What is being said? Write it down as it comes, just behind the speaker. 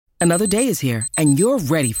Another day is here, and you're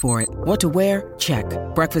ready for it. What to wear? Check.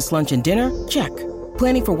 Breakfast, lunch, and dinner? Check.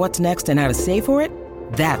 Planning for what's next and how to save for it?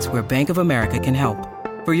 That's where Bank of America can help.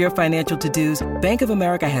 For your financial to-dos, Bank of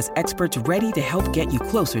America has experts ready to help get you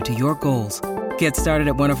closer to your goals. Get started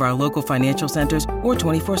at one of our local financial centers or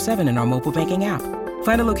 24/7 in our mobile banking app.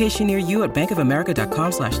 Find a location near you at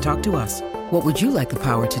bankofamerica.com/talktous. What would you like the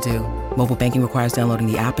power to do? Mobile banking requires downloading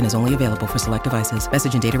the app and is only available for select devices.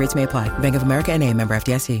 Message and data rates may apply. Bank of America N.A., member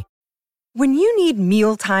FDIC. When you need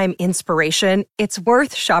mealtime inspiration, it's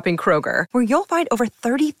worth shopping Kroger, where you'll find over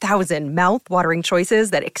 30,000 mouth-watering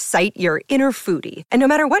choices that excite your inner foodie. And no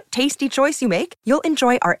matter what tasty choice you make, you'll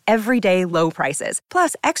enjoy our everyday low prices,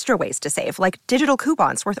 plus extra ways to save, like digital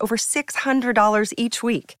coupons worth over $600 each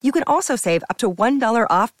week. You can also save up to $1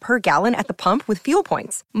 off per gallon at the pump with fuel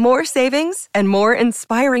points. More savings and more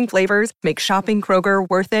inspiring flavors make shopping Kroger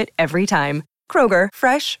worth it every time. Kroger,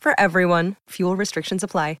 fresh for everyone. Fuel restrictions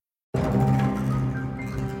apply.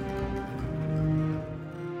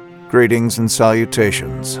 Greetings and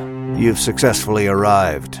salutations. You've successfully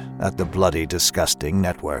arrived at the Bloody Disgusting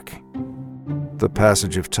Network. The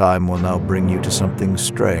passage of time will now bring you to something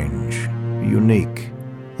strange, unique,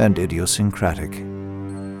 and idiosyncratic.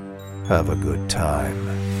 Have a good time.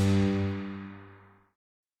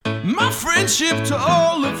 My friendship to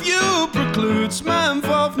all of you precludes my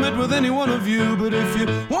involvement with any one of you. But if you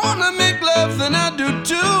wanna make love, then I do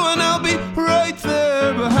too, and I'll be right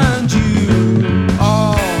there behind you.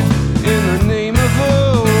 All in the name of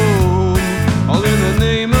oh, all in the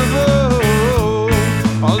name of oh,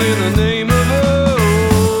 all in the name of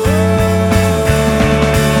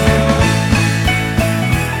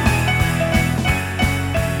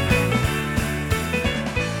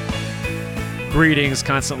Greetings,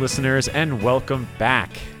 constant listeners, and welcome back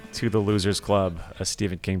to the Losers Club, a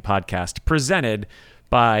Stephen King podcast presented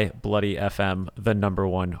by Bloody FM, the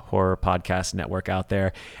 #1 horror podcast network out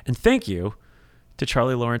there. And thank you to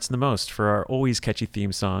Charlie Lawrence and the Most for our always catchy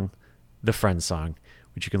theme song, The Friend Song,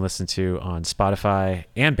 which you can listen to on Spotify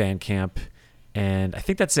and Bandcamp. And I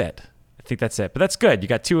think that's it. But that's good. You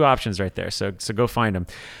got two options right there, so go find them.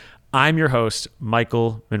 I'm your host,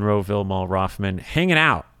 Michael Monroeville Mall Rothman, hanging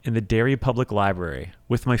out in the Derry Public Library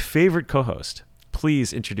with my favorite co-host.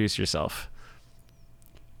 Please introduce yourself.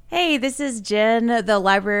 Hey, this is Jen, the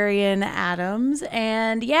librarian Adams,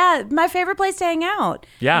 and yeah, my favorite place to hang out.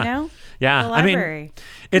 Yeah, you know? Yeah. The library.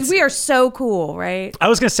 I mean, we are so cool, right? I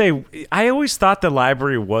was gonna say, I always thought the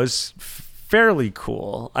library was fairly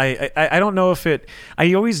cool. I don't know if it.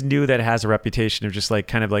 I always knew that it has a reputation of just like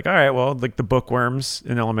kind of like, all right, well, like the bookworms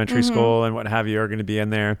in elementary school and what have you are going to be in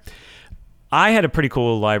there. I had a pretty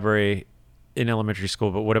cool library in elementary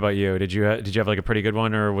school, but what about you? Did you have like a pretty good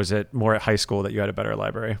one, or was it more at high school that you had a better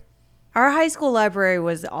library? Our high school library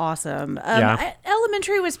was awesome.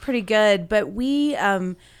 Elementary was pretty good, but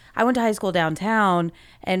I went to high school downtown,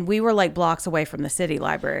 and we were like blocks away from the city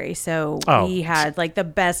library. So we had like the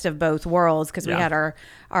best of both worlds because we had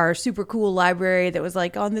our super cool library that was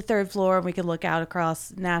like on the third floor, and we could look out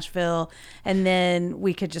across Nashville, and then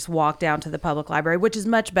we could just walk down to the public library, which is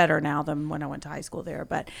much better now than when I went to high school there.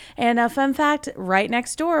 And a fun fact, right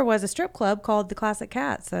next door was a strip club called the Classic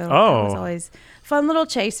Cat. So that was always fun little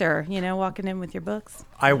chaser, walking in with your books.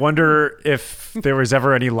 I wonder if there was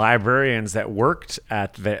ever any librarians that worked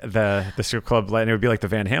at the strip club, and it would be like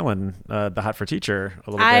the Van Halen, the Hot for Teacher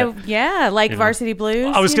a little bit. Yeah, like Varsity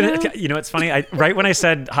Blues. I was it's funny. Right when I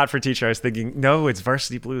said Hot for Teacher, I was thinking, no, it's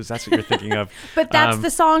Varsity Blues. That's what you're thinking of. But that's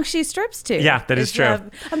the song she strips to. Yeah, that is true.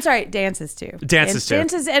 I'm sorry, dances to.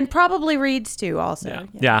 Dances and probably reads to also.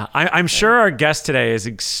 Yeah. I'm sure our guest today is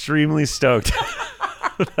extremely stoked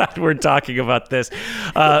that we're talking about this.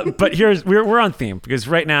 But we're on theme because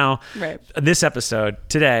right now, this episode,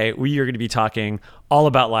 today, we are going to be talking all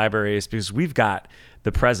about libraries because we've got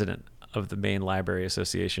the president of the Maine Library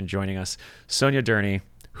Association joining us, Sonya Durney,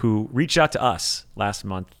 who reached out to us last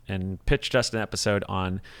month and pitched us an episode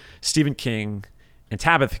on Stephen King and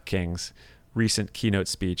Tabitha King's recent keynote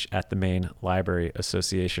speech at the Maine Library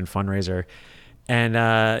Association fundraiser. And,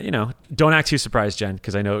 don't act too surprised, Jen,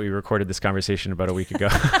 because I know we recorded this conversation about a week ago.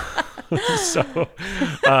 So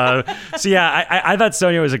I thought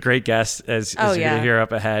Sonya was a great guest, as you're going to hear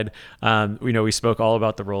up ahead. We spoke all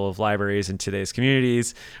about the role of libraries in today's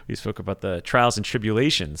communities. We spoke about the trials and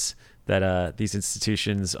tribulations that these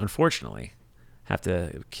institutions, unfortunately, have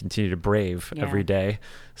to continue to brave every day.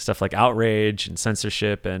 Stuff like outrage and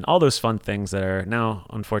censorship and all those fun things that are now,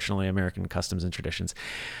 unfortunately, American customs and traditions.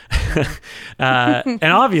 And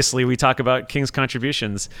obviously, we talk about King's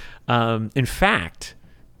contributions. In fact,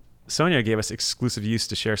 Sonya gave us exclusive use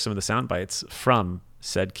to share some of the sound bites from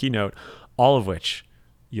said keynote, all of which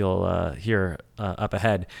you'll hear up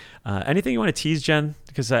ahead. Anything you want to tease, Jen?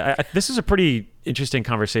 Because this is a pretty interesting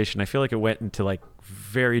conversation. I feel like it went into like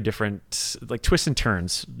very different like twists and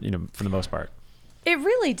turns, for the most part. It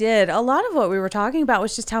really did. A lot of what we were talking about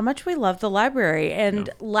was just how much we love the library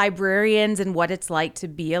and librarians and what it's like to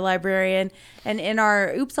be a librarian. And in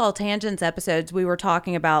our Oops All Tangents episodes, we were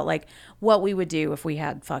talking about like what we would do if we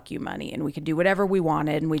had fuck you money and we could do whatever we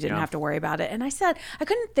wanted and we didn't have to worry about it. And I said, I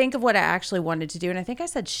couldn't think of what I actually wanted to do. And I think I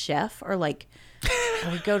said chef or like I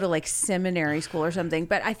would go to like seminary school or something.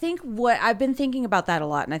 But I think I've been thinking about that a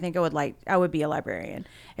lot. And I think I would be a librarian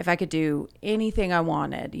if I could do anything I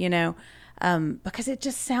wanted, because it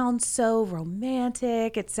just sounds so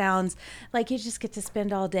romantic. It sounds like you just get to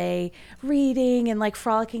spend all day reading and like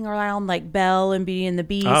frolicking around like Belle and Beauty and the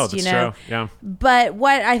Beast, Oh, that's true. Yeah. But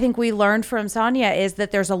what I think we learned from Sonya is that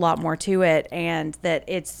there's a lot more to it and that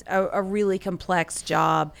it's a really complex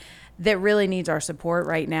job that really needs our support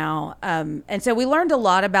right now. And so we learned a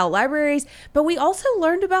lot about libraries, but we also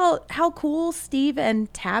learned about how cool Steve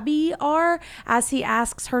and Tabby are as he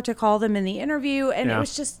asks her to call them in the interview. And it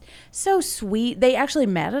was just so sweet. They actually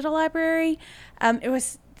met at a library. It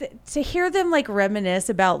was to hear them like reminisce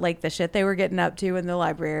about like the shit they were getting up to in the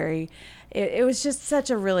library. It was just such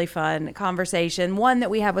a really fun conversation, one that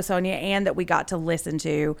we had with Sonya and that we got to listen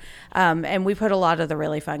to. And we put a lot of the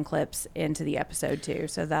really fun clips into the episode too.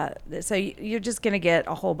 So you're just going to get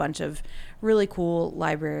a whole bunch of really cool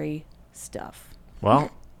library stuff.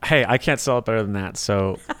 Well, hey, I can't sell it better than that.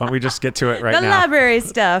 So why don't we just get to it right now? The library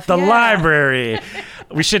stuff. The library.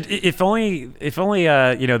 We should, if only, if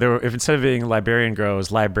instead of being librarian girl, it was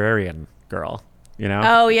librarian girl.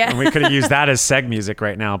 Oh, yeah. And we could have used that as seg music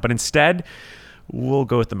right now. But instead, we'll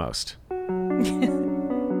go with the most.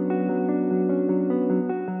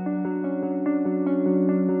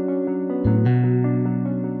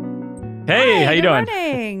 Hey, Hi, how you doing?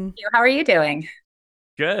 Morning. How are you doing?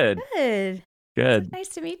 Good. Good. Nice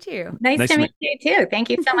to meet you. Nice to meet you too. Thank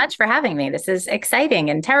you so much for having me. This is exciting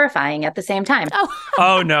and terrifying at the same time.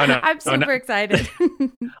 Oh, no. I'm super excited.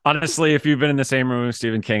 Honestly, if you've been in the same room with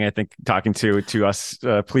Stephen King, I think talking to us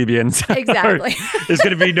plebeians exactly is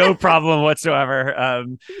going to be no problem whatsoever.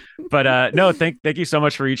 But no, thank you so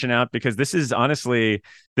much for reaching out, because this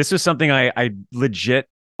was something I legit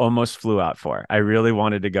almost flew out for. I really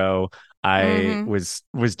wanted to go. I was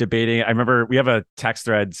debating. I remember we have a text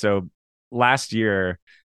thread. So last year,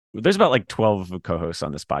 there's about like 12 co-hosts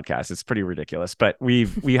on this podcast. It's pretty ridiculous, but we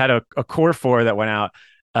had a core 4 that went out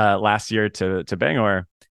last year to Bangor,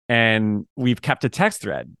 and we've kept a text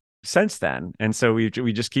thread since then. And so we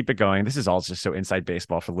just keep it going. This is all just so inside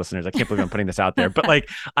baseball for listeners. I can't believe I'm putting this out there, but like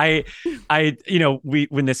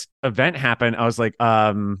when this event happened, I was like,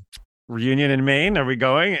 reunion in Maine, are we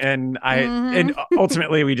going? And and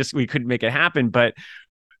ultimately we couldn't make it happen. But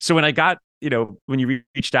so when I got, when you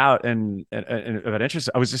reached out and about interest,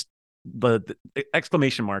 I was just the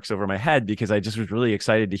exclamation marks over my head, because I just was really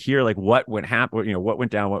excited to hear like what went down,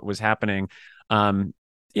 what was happening.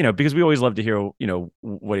 Because we always love to hear,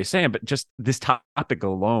 what he's saying, but just this topic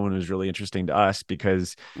alone was really interesting to us,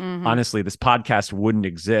 because honestly, this podcast wouldn't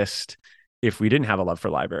exist if we didn't have a love for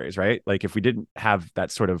libraries, right? Like if we didn't have that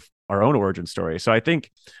sort of our own origin story. So I think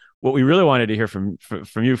what we really wanted to hear from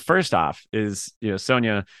you first off is,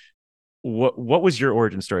 Sonya, what was your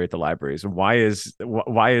origin story at the libraries, and why is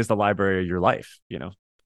the library your life?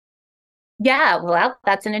 Yeah, well,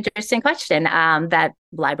 that's an interesting question that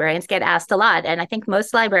librarians get asked a lot. And I think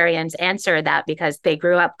most librarians answer that because they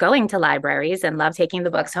grew up going to libraries and love taking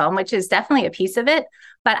the books home, which is definitely a piece of it.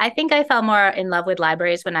 But I think I fell more in love with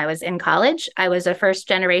libraries when I was in college. I was a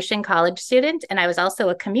first-generation college student, and I was also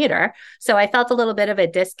a commuter. So I felt a little bit of a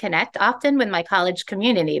disconnect often with my college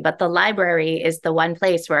community. But the library is the one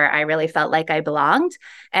place where I really felt like I belonged,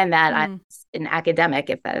 and that I was an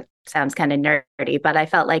academic, if that sounds kind of nerdy, but I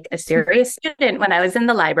felt like a serious student when I was in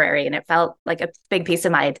the library, and it felt like a big piece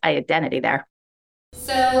of my identity there.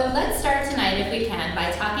 So let's start tonight, if we can,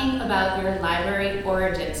 by talking about your library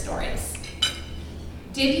origin stories.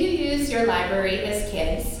 Did you use your library as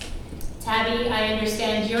kids? Tabby, I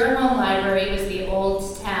understand your home library was the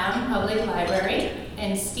Old Town Public Library.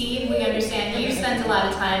 And Steve, we understand you spent a lot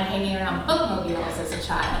of time hanging around bookmobiles as a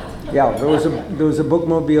child. Yeah, there was a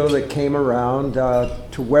bookmobile that came around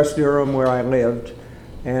to West Durham, where I lived,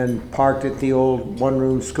 and parked at the old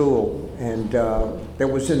one-room school. And that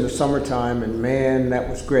was in the summertime, and man, that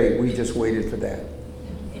was great. We just waited for that.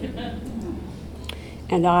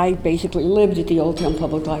 And I basically lived at the Old Town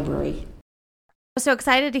Public Library. was so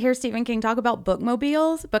excited to hear Stephen King talk about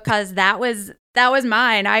bookmobiles because that was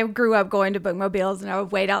mine. I grew up going to bookmobiles and I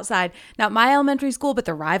would wait outside, not my elementary school, but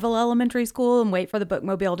the rival elementary school, and wait for the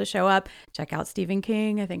bookmobile to show up. Check out Stephen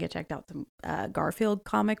King. I think I checked out some Garfield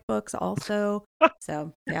comic books also.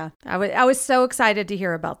 So yeah, I was so excited to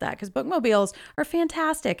hear about that because bookmobiles are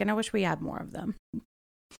fantastic and I wish we had more of them.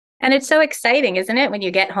 And it's so exciting, isn't it? When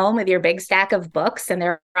you get home with your big stack of books and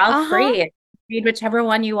they're all free. Read whichever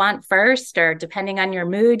one you want first, or depending on your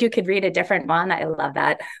mood, you could read a different one. I love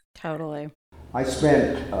that. Totally. I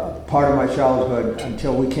spent part of my childhood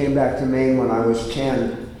until we came back to Maine when I was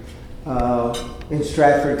 10 in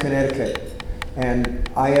Stratford, Connecticut. And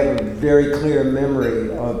I have a very clear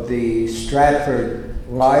memory of the Stratford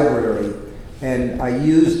Library. And I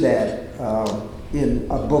used that in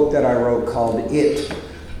a book that I wrote called It,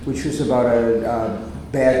 which was about a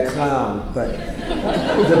bad clown, but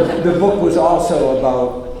the book was also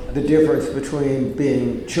about the difference between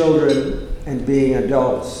being children and being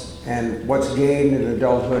adults, and what's gained in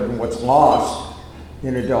adulthood and what's lost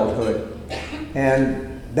in adulthood.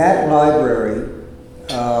 And that library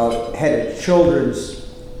had a children's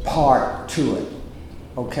part to it,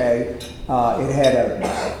 okay? It had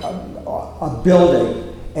a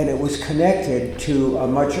building, and it was connected to a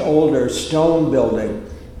much older stone building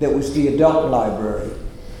that was the adult library.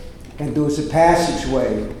 And there was a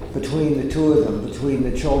passageway between the two of them, between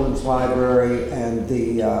the children's library and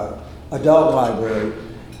the adult library.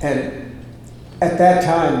 And at that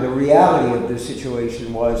time, the reality of the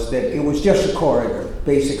situation was that it was just a corridor.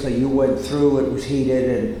 Basically, you went through, it was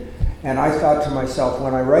heated, and I thought to myself,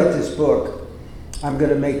 when I write this book, I'm going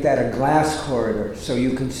to make that a glass corridor so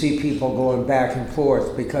you can see people going back and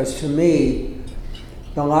forth, because to me,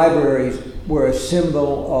 the libraries were a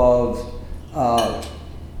symbol of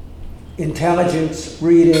intelligence,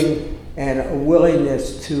 reading, and a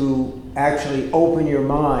willingness to actually open your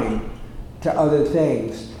mind to other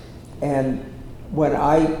things. And when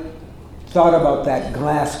I thought about that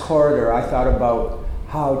glass corridor, I thought about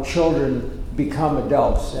how children become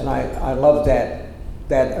adults, and I love that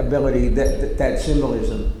ability, that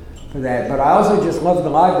symbolism for that. But I also just love the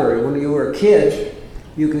library. When you were a kid,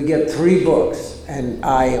 you could get 3 books, and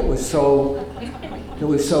it was so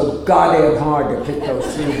goddamn hard to pick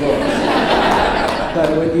those 3 books.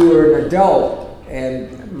 But when you were an adult,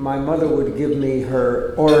 and my mother would give me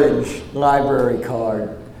her orange library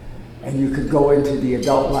card, and you could go into the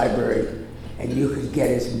adult library, and you could get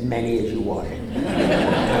as many as you wanted.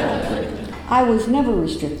 I was never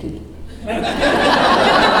restricted.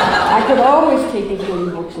 I could always take as many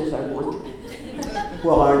books as I wanted.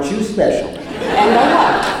 Well, aren't you special? And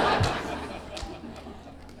I was.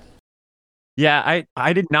 Yeah,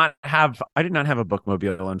 I did not have a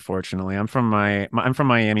bookmobile, unfortunately. I'm from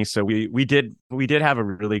Miami, so we did have a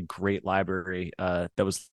really great library that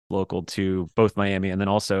was local to both Miami, and then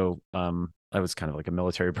also I was kind of like a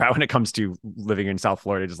military brat when it comes to living in South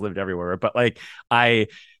Florida. I just lived everywhere, but like the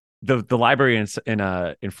library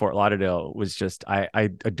in Fort Lauderdale was just I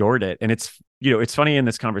adored it. And it's funny in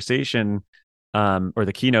this conversation or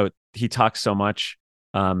the keynote, he talks so much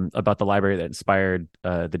about the library that inspired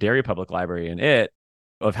the Dairy Public Library and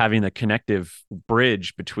of having the connective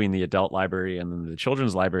bridge between the adult library and the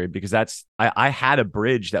children's library, because I had a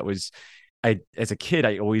bridge that was, as a kid,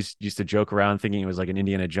 I always used to joke around thinking it was like an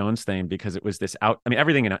Indiana Jones thing, because it was this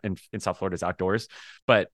everything in South Florida is outdoors,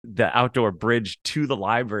 but the outdoor bridge to the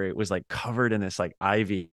library was like covered in this like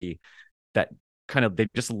ivy that kind of, they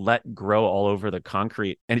just let grow all over the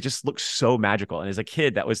concrete. And it just looked so magical. And as a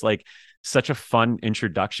kid, that was like such a fun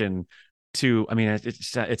introduction to,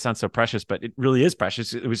 it sounds so precious, but it really is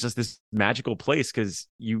precious. It was just this magical place, because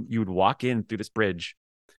you would walk in through this bridge,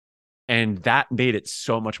 and that made it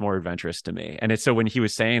so much more adventurous to me. And so when he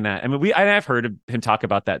was saying that, I've heard him talk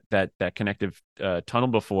about that connective tunnel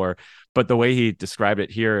before, but the way he described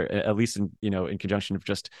it here, at least in conjunction with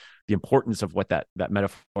just the importance of what that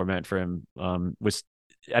metaphor meant for him, was,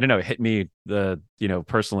 I don't know, it hit me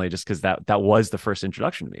personally, just because that was the first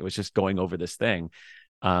introduction to me. It was just going over this thing.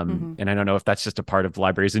 And I don't know if that's just a part of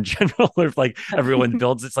libraries in general, or if like everyone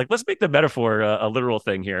builds, it's like, let's make the metaphor a literal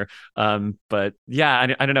thing here. But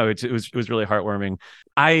yeah, I don't know. It was really heartwarming.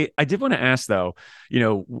 I did want to ask though,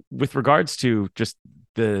 with regards to just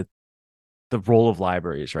the role of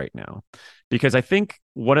libraries right now, because I think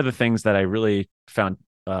one of the things that I really found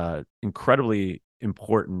incredibly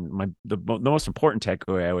important, the most important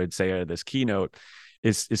takeaway I would say out of this keynote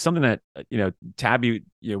is something that Tabby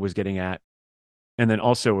was getting at. And then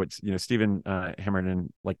also it's, Stephen hammered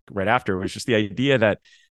in like right after, was just the idea that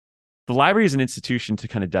the library is an institution to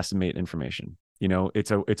kind of decimate information.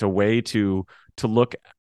 It's a way to look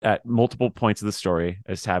at multiple points of the story,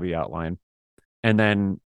 as Tabby outlined. And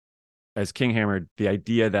then as King hammered, the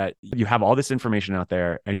idea that you have all this information out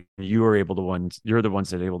there and you're the ones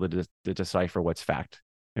that are able to decipher what's fact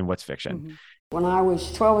and what's fiction. Mm-hmm. When I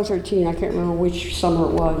was 12 or 13, I can't remember which summer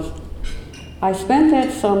it was, I spent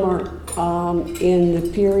that summer in the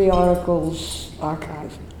periodicals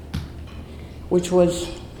archive, which was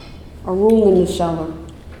a room in the cellar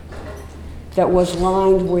that was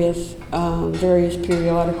lined with various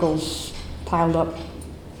periodicals piled up.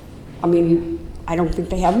 I mean, I don't think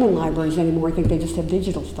they have them in libraries anymore. I think they just have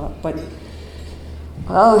digital stuff. But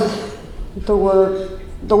there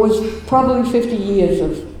was probably 50 years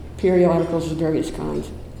of periodicals of various kinds.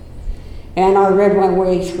 And I read my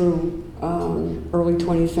way through early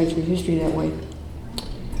 20th century history that way,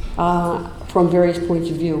 from various points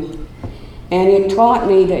of view. And it taught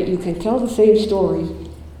me that you can tell the same story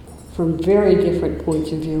from very different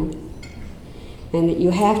points of view, and that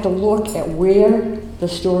you have to look at where the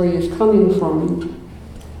story is coming from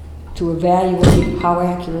to evaluate how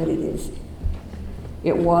accurate it is.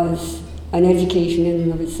 It was an education in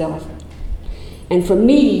and of itself. And for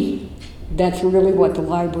me, that's really what the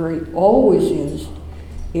library always is.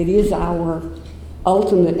 It is our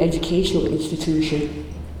ultimate educational institution.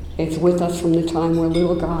 It's with us from the time we're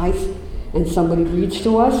little guys and somebody reads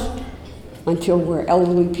to us until we're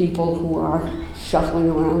elderly people who are shuffling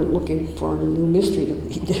around looking for a new mystery to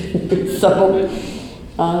read.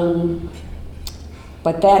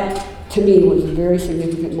 But that, to me, was a very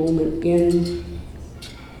significant moment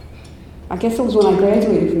I guess it was when I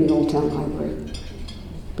graduated from the Old Town Library,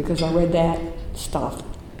 because I read that stuff.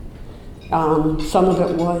 Some of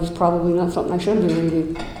it was probably not something I should have been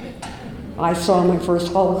reading. I saw my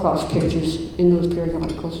first Holocaust pictures in those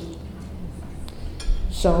periodicals.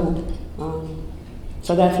 So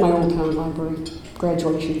that's my Old Town Library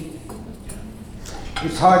graduation.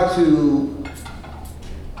 It's hard to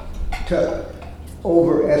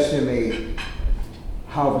overestimate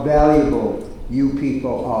how valuable you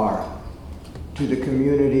people are to the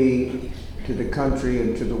community, to the country,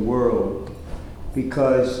 and to the world,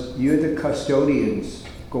 because you're the custodians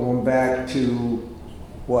going back to,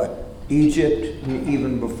 Egypt,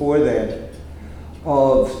 even before that,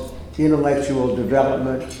 of intellectual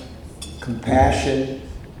development, compassion,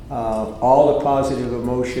 all the positive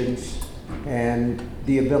emotions, and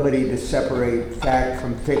the ability to separate fact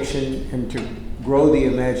from fiction and to grow the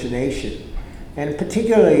imagination. And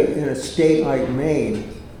particularly in a state like Maine,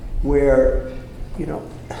 where,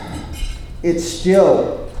 it's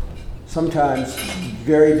still sometimes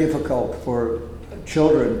very difficult for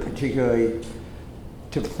children, particularly,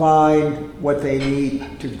 to find what they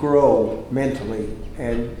need to grow mentally.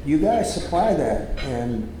 And you guys supply that.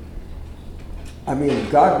 And I mean,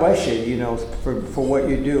 God bless you, for what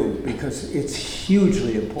you do, because it's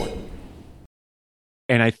hugely important.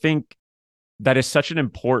 And I think that is such an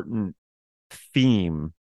important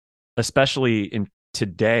theme, especially in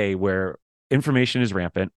today where information is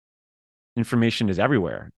rampant. Information is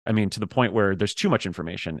everywhere. I mean, to the point where there's too much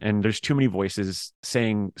information and there's too many voices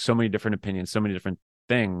saying so many different opinions, so many different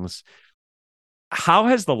things. How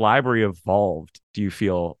has the library evolved, do you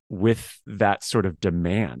feel, with that sort of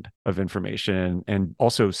demand of information and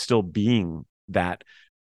also still being that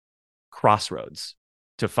crossroads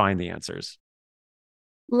to find the answers?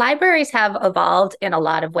 Libraries have evolved in a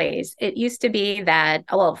lot of ways. It used to be that,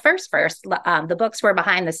 first, the books were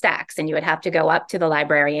behind the stacks and you would have to go up to the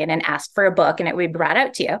librarian and ask for a book and it would be brought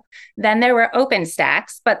out to you. Then there were open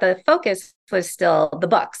stacks, but the focus was still the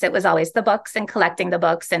books. It was always the books and collecting the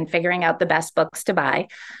books and figuring out the best books to buy.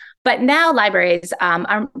 But now libraries,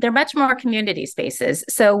 they're much more community spaces.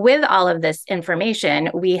 So with all of this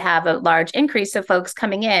information, we have a large increase of folks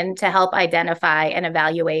coming in to help identify and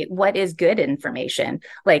evaluate what is good information.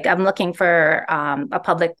 Like I'm looking for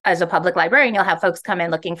as a public librarian, you'll have folks come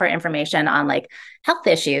in looking for information on like health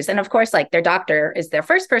issues. And of course, like their doctor is their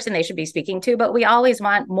first person they should be speaking to, but we always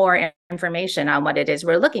want more information on what it is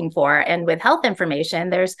we're looking for. And with health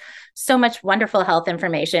information, there's so much wonderful health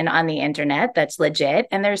information on the internet that's legit,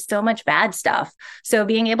 and there's so much bad stuff. So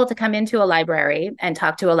being able to come into a library and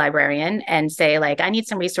talk to a librarian and say, like, I need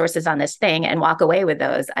some resources on this thing and walk away with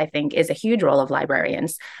those, I think is a huge role of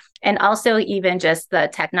librarians. And also even just the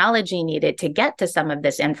technology needed to get to some of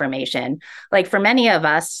this information. Like for many of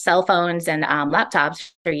us, cell phones and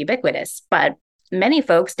laptops are ubiquitous, but many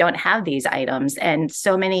folks don't have these items, and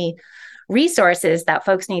so many resources that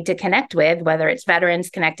folks need to connect with, whether it's veterans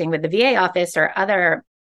connecting with the VA office or other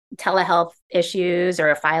telehealth issues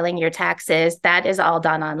or filing your taxes, that is all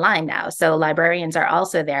done online now. So librarians are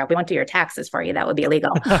also there. We won't do your taxes for you. That would be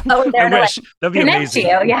illegal. But we're there I wish. That'd be connect amazing.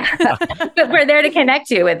 you. Yeah. But we're there to connect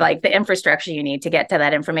you with like the infrastructure you need to get to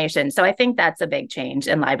that information. So I think that's a big change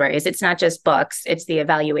in libraries. It's not just books, it's the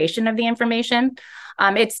evaluation of the information.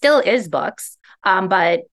 It still is books,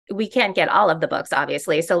 but we can't get all of the books,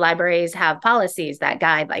 obviously. So libraries have policies that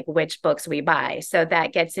guide like which books we buy. So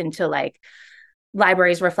that gets into like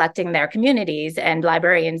libraries reflecting their communities and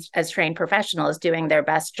librarians as trained professionals doing their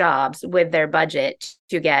best jobs with their budget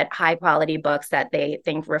to get high quality books that they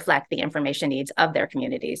think reflect the information needs of their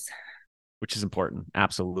communities. Which is important.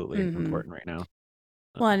 Absolutely important right now.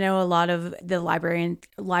 Well, I know a lot of the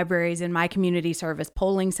libraries in my community serve as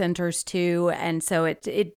polling centers too, and so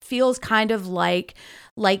it feels kind of like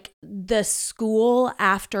the school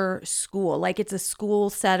after school, like it's a school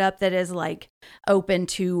setup that is like open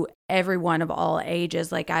to everyone of all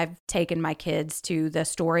ages. Like I've taken my kids to the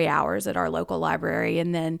story hours at our local library,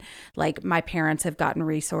 and then like my parents have gotten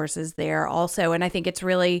resources there also. And I think it's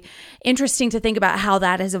really interesting to think about how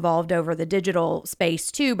that has evolved over the digital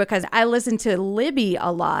space too, because I listen to Libby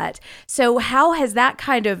a lot. So how has that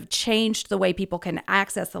kind of changed the way people can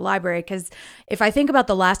access the library? Because if I think about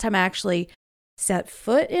the last time I actually set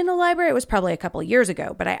foot in a library, it was probably a couple of years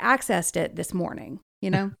ago, but I accessed it this morning, you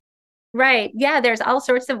know? Right. Yeah, there's all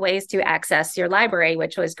sorts of ways to access your library,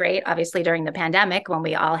 which was great. Obviously, during the pandemic, when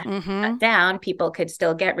we all had shut down, people could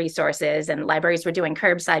still get resources, and libraries were doing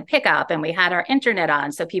curbside pickup, and we had our internet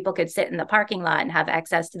on so people could sit in the parking lot and have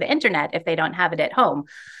access to the internet if they don't have it at home.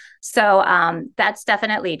 So that's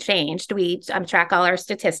definitely changed. We track all our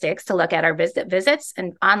statistics to look at our visits,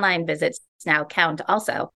 and online visits now count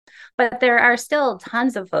also. But there are still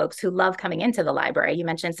tons of folks who love coming into the library. You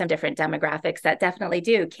mentioned some different demographics that definitely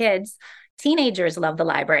do. Kids, teenagers love the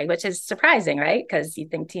library, which is surprising, right? Because you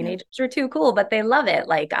think teenagers are too cool, but they love it.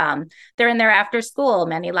 Like they're in there after school.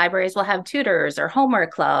 Many libraries will have tutors or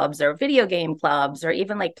homework clubs or video game clubs, or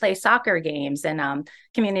even like play soccer games in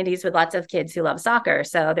communities with lots of kids who love soccer.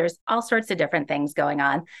 So there's all sorts of different things going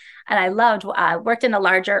on. And I worked in a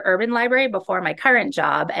larger urban library before my current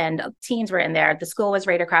job, and teens were in there. The school was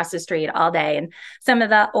right across the street all day. And some of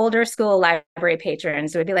the older school library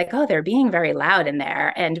patrons would be like, oh, they're being very loud in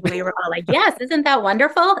there. And we were all like, yes, isn't that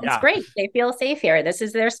wonderful? It's great. They feel safe here. This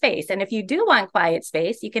is their space. And if you do want quiet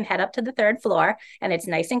space, you can head up to the third floor and it's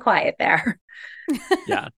nice and quiet there.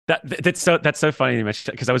 Yeah, that's so funny you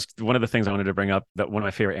mentioned, because that was one of the things I wanted to bring up. That one of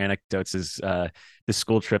my favorite anecdotes is the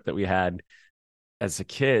school trip that we had as a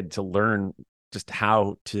kid to learn just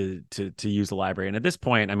how to use the library. And at this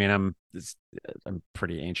point, I mean, I'm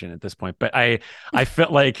pretty ancient at this point, but I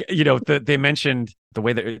felt like, they mentioned the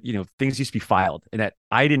way that, things used to be filed, and that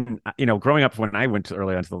I didn't, growing up when I went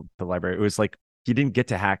early onto the library, it was like, you didn't get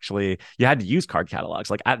to you had to use card catalogs.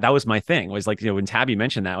 Like that was my thing. It was like, when Tabby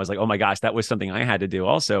mentioned that, I was like, oh my gosh, that was something I had to do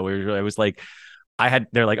also. It was like,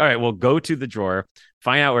 they're like, all right, well, go to the drawer,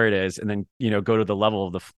 find out where it is, and then, go to the level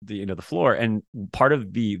of the floor. And part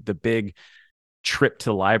of the big trip to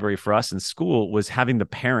the library for us in school was having the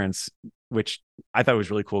parents, which I thought was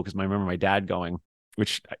really cool, because I remember my dad going,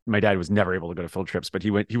 which my dad was never able to go to field trips, but he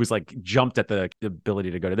was like jumped at the ability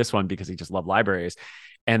to go to this one because he just loved libraries.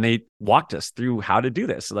 And they walked us through how to do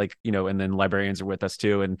this, like, and then librarians are with us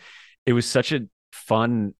too. And it was such a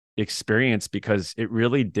fun experience because it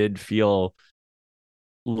really did feel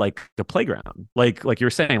like the playground, like you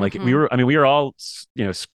were saying, like we were all,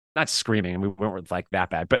 not screaming, and we weren't like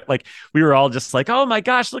that bad, but like we were all just like, oh my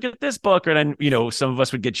gosh, look at this book. And then, some of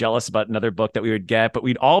us would get jealous about another book that we would get, but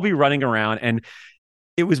we'd all be running around, and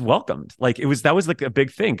it was welcomed. Like that was like a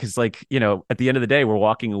big thing. Cause like, at the end of the day, we're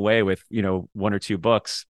walking away with, one or two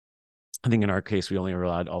books. I think in our case, we only were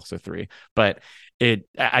allowed also 3, but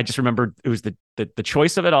I just remember it was the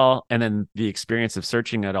choice of it all, and then the experience of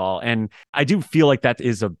searching it all. And I do feel like that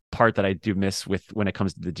is a part that I do miss when it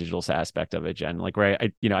comes to the digital aspect of it, Jen. Like, where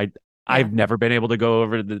I've never been able to go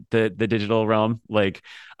over to the digital realm. Like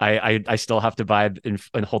I still have to buy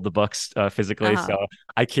and hold the books physically. So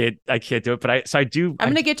I can't do it, but I'm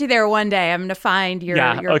going to get you there one day. I'm going to find your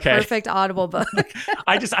perfect Audible book.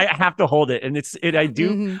 I have to hold it. And I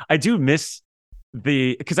do miss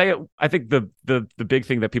because I think the big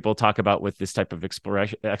thing that people talk about with this type of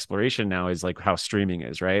exploration now is like how streaming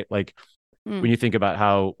is, right? Like when you think about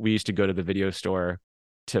how we used to go to the video store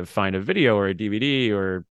to find a video or a DVD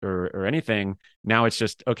or anything, now it's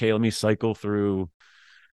just, okay, let me cycle through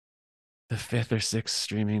the fifth or sixth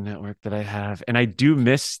streaming network that I have. And I do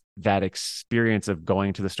miss that experience of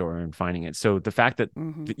going to the store and finding it. So the fact that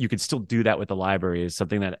you could still do that with the library is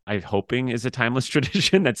something that I'm hoping is a timeless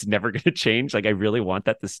tradition that's never going to change. Like I really want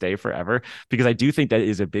that to stay forever, because I do think that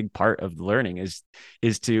is a big part of learning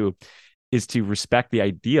is to respect the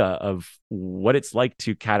idea of what it's like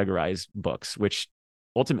to categorize books, which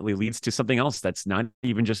ultimately leads to something else that's not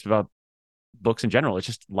even just about books in general. It's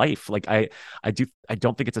just life. Like I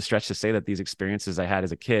don't think it's a stretch to say that these experiences I had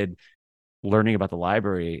as a kid learning about the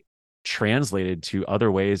library translated to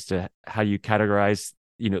other ways to how you categorize,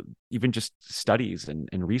 even just studies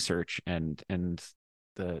and research and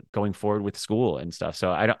the going forward with school and stuff.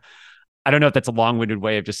 So I don't know if that's a long-winded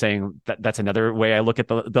way of just saying that that's another way I look at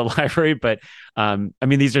the library, but I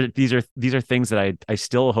mean, these are things that I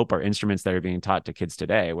still hope are instruments that are being taught to kids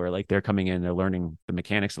today, where like they're coming in, they're learning the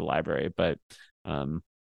mechanics of the library, but I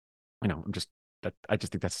just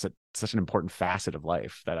think that's such an important facet of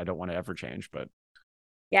life that I don't want to ever change. But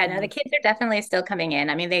yeah, no, the kids are definitely still coming in.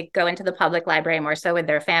 I mean, they go into the public library more so with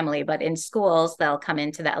their family, but in schools, they'll come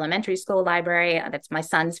into the elementary school library. That's my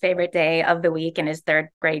son's favorite day of the week in his third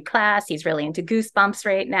grade class. He's really into Goosebumps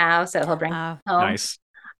right now, so he'll bring home. Nice.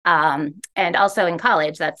 And also in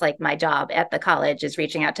college, that's like my job at the college, is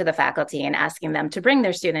reaching out to the faculty and asking them to bring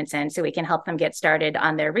their students in so we can help them get started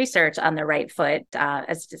on their research on the right foot,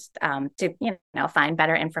 as just to find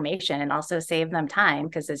better information and also save them time,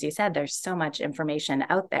 because as you said, there's so much information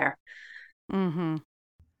out there. Mm-hmm.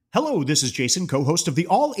 Hello, this is Jason, co-host of the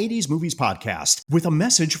All 80s Movies podcast, with a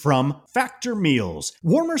message from Factor Meals.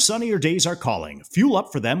 Warmer, sunnier days are calling. Fuel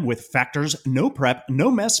up for them with Factor's no prep,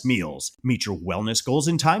 no mess meals. Meet your wellness goals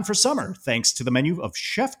in time for summer, thanks to the menu of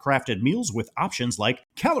chef-crafted meals with options like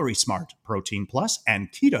Calorie Smart, Protein Plus,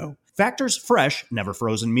 and Keto. Factor's fresh, never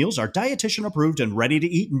frozen meals are dietitian approved and ready to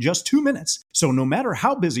eat in just 2 minutes. So no matter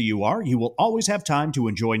how busy you are, you will always have time to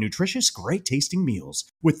enjoy nutritious, great tasting meals.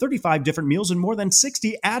 With 35 different meals and more than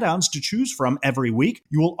 60 add-ons to choose from every week,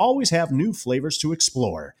 you will always have new flavors to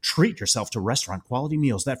explore. Treat yourself to restaurant quality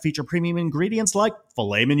meals that feature premium ingredients like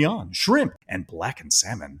filet mignon, shrimp, and blackened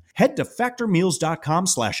salmon. Head to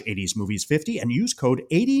factormeals.com/80smovies50 and use code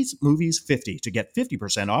 80smovies50 to get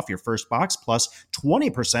 50% off your first box plus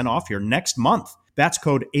 20% off your next month. That's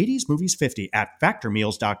code 80smovies50 at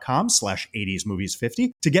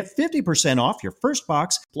factormeals.com/80smovies50 to get 50% off your first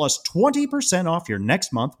box plus 20% off your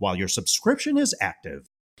next month while your subscription is active.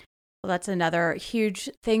 Well, that's another huge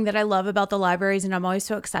thing that I love about the libraries. And I'm always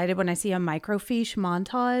so excited when I see a microfiche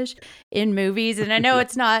montage in movies. And I know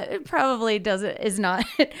it probably is not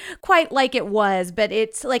quite like it was, but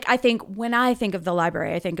it's like, I think when I think of the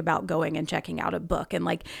library, I think about going and checking out a book and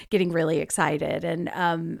like getting really excited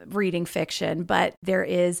and reading fiction. But there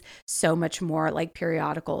is so much more, like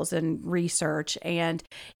periodicals and research. And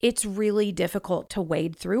it's really difficult to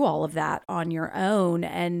wade through all of that on your own.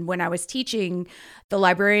 And when I was teaching, the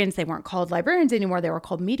librarians, they weren't called librarians anymore. They were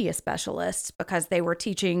called media specialists, because they were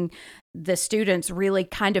teaching the students really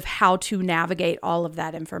kind of how to navigate all of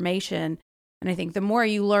that information. And I think the more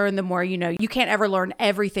you learn, the more you know. You can't ever learn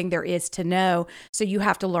everything there is to know. So you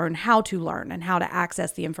have to learn how to learn and how to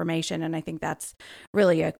access the information. And I think that's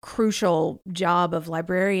really a crucial job of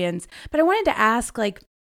librarians. But I wanted to ask, like,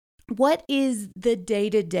 what is the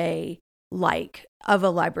day-to-day like of a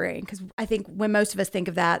librarian? Because I think when most of us think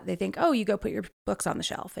of that, they think, oh, you go put your books on the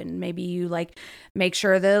shelf and maybe you like make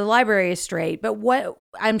sure the library is straight. But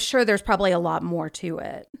I'm sure there's probably a lot more to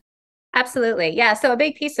it. Absolutely. Yeah. So a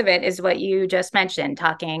big piece of it is what you just mentioned,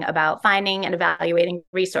 talking about finding and evaluating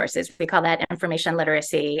resources. We call that information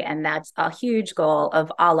literacy, and that's a huge goal of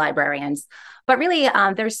all librarians. But really,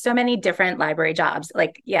 there's so many different library jobs.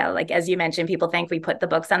 Like as you mentioned, people think we put the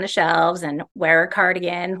books on the shelves and wear a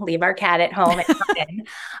cardigan, leave our cat at home,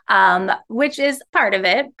 which is part of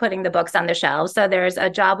it, putting the books on the shelves. So there's a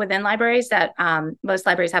job within libraries that most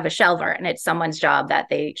libraries have a shelver, and it's someone's job that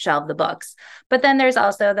they shelve the books. But then there's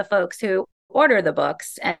also the folks who order the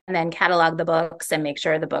books and then catalog the books and make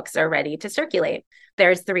sure the books are ready to circulate.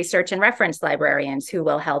 There's the research and reference librarians who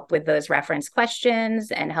will help with those reference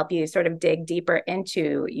questions and help you sort of dig deeper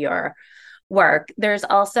into your work. There's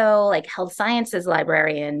also like health sciences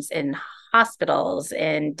librarians in hospitals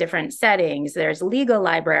in different settings. There's legal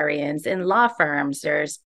librarians in law firms.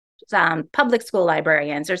 There's public school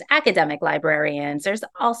librarians, there's academic librarians, there's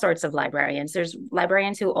all sorts of librarians. There's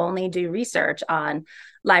librarians who only do research on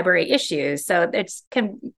library issues. So it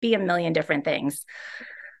can be a million different things.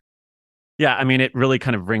 Yeah, I mean, it really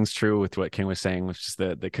kind of rings true with what King was saying, which is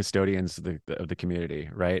the custodians of the community,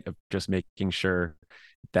 right? Of just making sure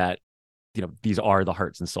that these are the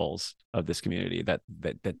hearts and souls of this community, that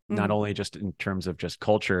not only just in terms of just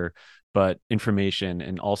culture, but information,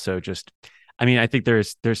 and also just, I mean, I think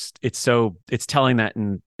it's telling that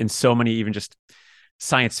in so many, even just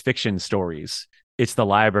science fiction stories, it's the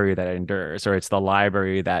library that endures, or it's the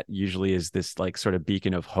library that usually is this like sort of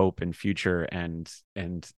beacon of hope and future, and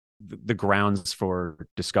the grounds for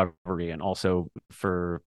discovery, and also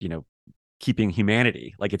for, keeping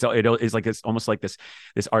humanity. Like it's like, it's almost like this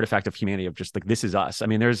artifact of humanity, of just like, this is us. I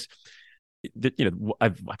mean, there's, I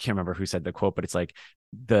can't remember who said the quote, but it's like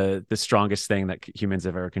the strongest thing that humans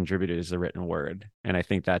have ever contributed is the written word. And I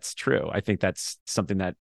think that's true. I think that's something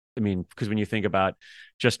that, I mean, because when you think about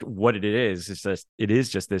just what it is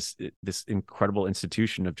just this incredible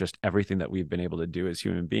institution of just everything that we've been able to do as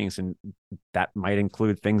human beings. And that might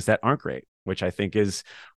include things that aren't great, which I think is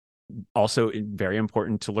also very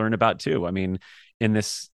important to learn about too. I mean, in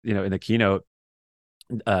this, in the keynote,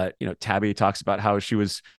 Tabby talks about how she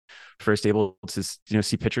was first able to,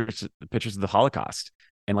 see pictures of the Holocaust.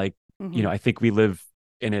 And like, I think we live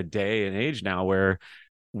in a day and age now where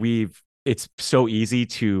it's so easy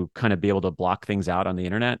to kind of be able to block things out on the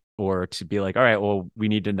internet, or to be like, all right, well, we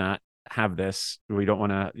need to not have this. We don't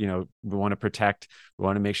want to, we want to protect, we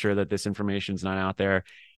want to make sure that this information is not out there.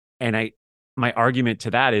 And my argument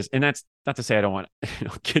to that is, and that's not to say I don't want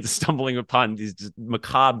kids stumbling upon these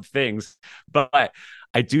macabre things, but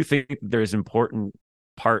I do think there's important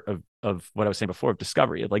part of what I was saying before, of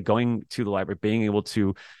discovery, of like going to the library, being able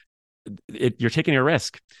to, you're taking a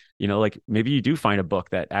risk, like maybe you do find a book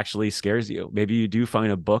that actually scares you. Maybe you do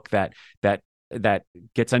find a book that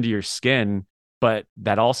gets under your skin, but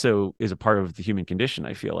that also is a part of the human condition,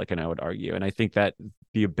 I feel like, and I would argue. And I think that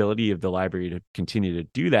the ability of the library to continue to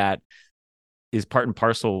do that is part and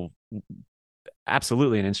parcel,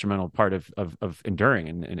 absolutely an instrumental part of enduring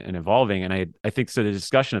and evolving. And I think so. The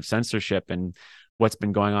discussion of censorship and what's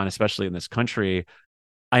been going on, especially in this country,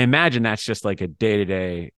 I imagine that's just like a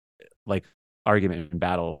day-to-day like argument and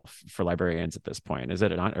battle for librarians at this point. Is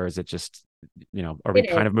it not, or is it just, are we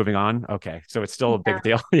kind of moving on? Okay, so it's still a big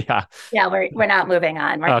deal. Yeah, we're not moving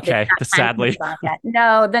on. Okay, sadly.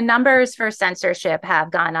 No, the numbers for censorship have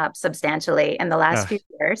gone up substantially in the last few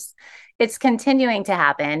years. It's continuing to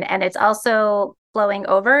happen, and it's also flowing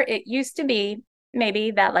over. It used to be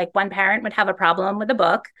maybe that like one parent would have a problem with a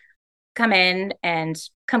book, come in and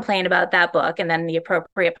complain about that book, and then the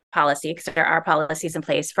appropriate policy, because there are policies in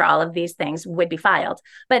place for all of these things, would be filed.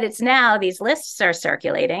 But it's now these lists are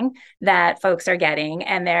circulating that folks are getting,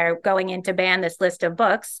 and they're going in to ban this list of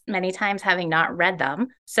books, many times having not read them.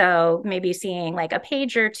 So maybe seeing like a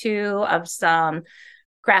page or two of some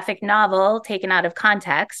graphic novel taken out of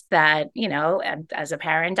context that, as a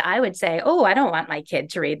parent, I would say, oh, I don't want my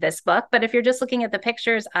kid to read this book. But if you're just looking at the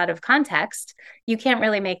pictures out of context, you can't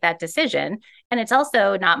really make that decision. And it's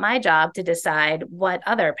also not my job to decide what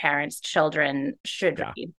other parents' children should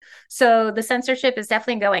read. So the censorship is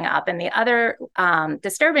definitely going up. And the other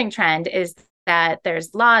disturbing trend is that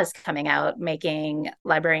there's laws coming out making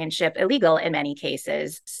librarianship illegal in many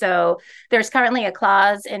cases. So there's currently a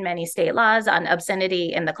clause in many state laws on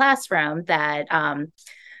obscenity in the classroom that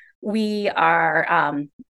we are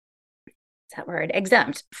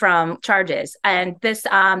exempt from charges. And this,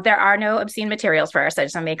 there are no obscene materials first. I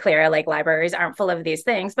just want to make clear, like libraries aren't full of these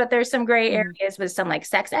things, but there's some gray areas with some like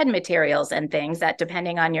sex ed materials and things that,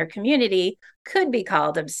 depending on your community, could be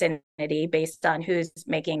called obscenity based on who's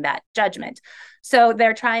making that judgment. So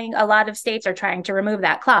a lot of states are trying to remove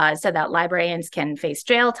that clause so that librarians can face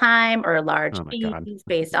jail time or large fees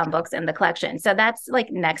based on books in the collection. So that's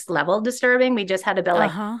like next level disturbing. We just had a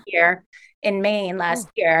bill here in Maine last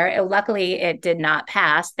year. Luckily, it did not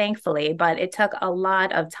pass, thankfully, but it took a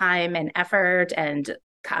lot of time and effort and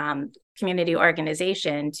community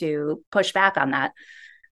organization to push back on that.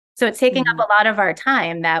 So it's taking up a lot of our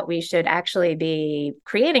time that we should actually be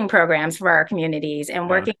creating programs for our communities and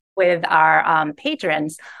working with our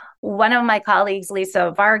patrons. One of my colleagues,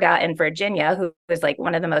 Lisa Varga in Virginia, who is like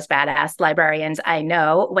one of the most badass librarians I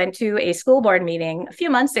know, went to a school board meeting a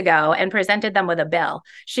few months ago and presented them with a bill.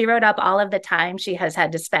 She wrote up all of the time she has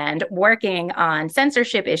had to spend working on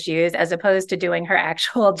censorship issues as opposed to doing her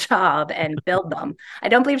actual job and build them. I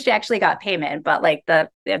don't believe she actually got payment, but like the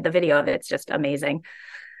video of it's just amazing.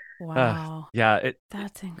 Wow.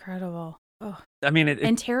 That's incredible. Oh, I mean,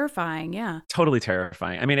 and terrifying. Yeah. Totally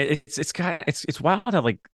terrifying. I mean, it's wild how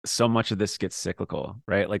like so much of this gets cyclical,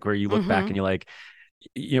 right? Like where you look back and you're like,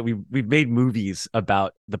 we've made movies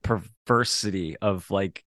about the perversity of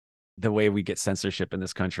like the way we get censorship in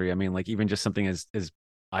this country. I mean, like even just something as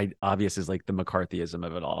obvious as like the McCarthyism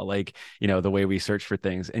of it all, like, the way we search for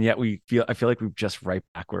things. And yet I feel like we're just right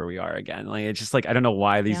back where we are again. Like, it's just like, I don't know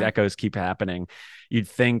why these echoes keep happening. You'd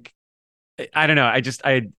think, I don't know.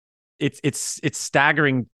 It's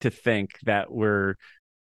staggering to think that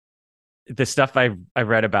the stuff I've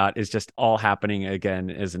read about is just all happening again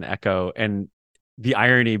as an echo. And the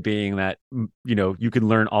irony being that, you can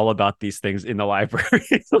learn all about these things in the library.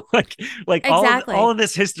 like exactly. all of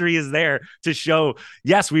this history is there to show,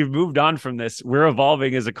 yes, we've moved on from this. We're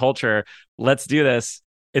evolving as a culture. Let's do this.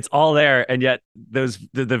 It's all there. And yet the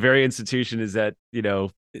very institution is that,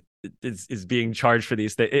 is being charged for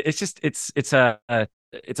these things. It's just, it's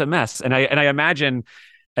a mess. And I imagine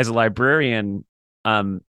as a librarian,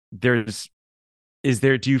 do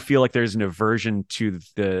you feel like there's an aversion to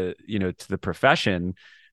the profession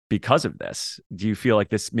because of this? Do you feel like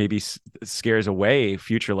this maybe scares away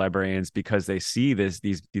future librarians because they see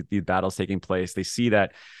these battles taking place? They see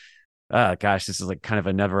that, gosh, this is like kind of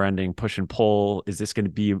a never ending push and pull. Is this going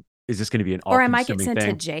to be an all-consuming thing? Or I might get sent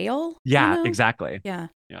to jail? Yeah, exactly. Yeah.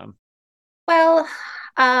 Well,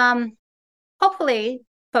 hopefully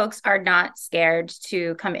folks are not scared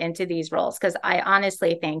to come into these roles, because I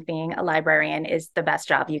honestly think being a librarian is the best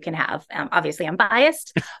job you can have. Obviously, I'm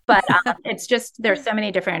biased, but it's just, there's so many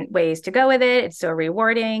different ways to go with it. It's so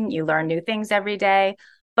rewarding. You learn new things every day,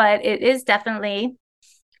 but it is definitely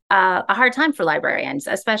a hard time for librarians,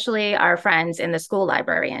 especially our friends in the school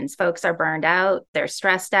librarians. Folks are burned out. They're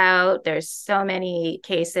stressed out. There's so many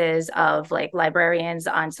cases of like librarians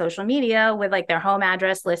on social media with like their home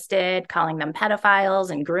address listed, calling them pedophiles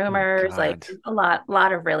and groomers, like a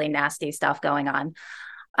lot of really nasty stuff going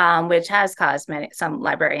on, which has caused some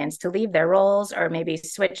librarians to leave their roles or maybe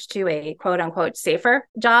switch to a quote unquote safer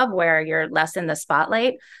job where you're less in the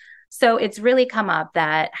spotlight. So it's really come up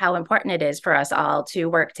that how important it is for us all to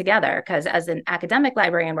work together, because as an academic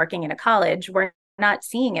librarian working in a college, we're not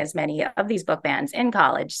seeing as many of these book bans in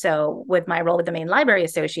college. So with my role with the Maine Library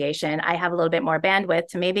Association, I have a little bit more bandwidth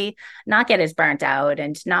to maybe not get as burnt out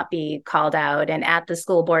and not be called out and at the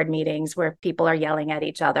school board meetings where people are yelling at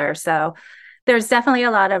each other. So there's definitely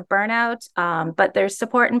a lot of burnout, but there's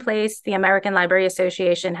support in place. The American Library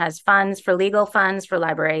Association has funds, legal funds for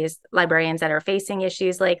librarians that are facing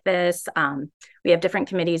issues like this. We have different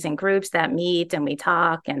committees and groups that meet and we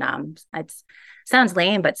talk, and it sounds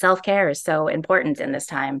lame, but self-care is so important in this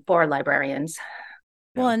time for librarians.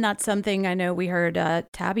 Well, and that's something I know we heard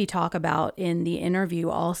Tabby talk about in the interview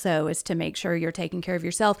also, is to make sure you're taking care of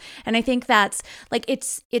yourself. And I think that's like,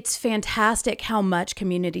 it's fantastic how much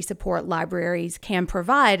community support libraries can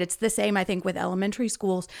provide. It's the same, I think, with elementary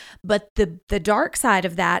schools. But the dark side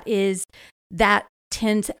of that is that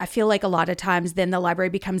I feel like a lot of times then the library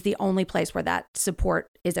becomes the only place where that support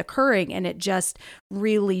is occurring. And it just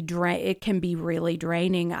really it can be really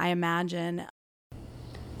draining, I imagine.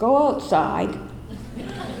 Go outside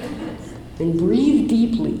and breathe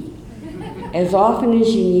deeply as often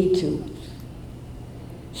as you need to.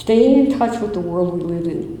 Staying in touch with the world we live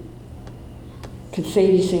in can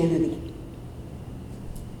save you sanity.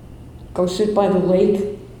 Go sit by the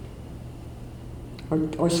lake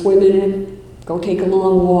or swim in it. Go take a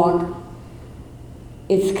long walk.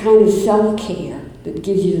 It's kind of self-care that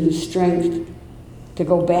gives you the strength to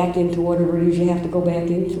go back into whatever it is you have to go back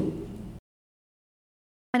into.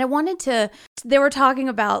 And they were talking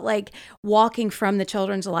about like walking from the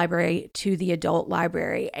children's library to the adult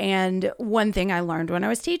library. And one thing I learned when I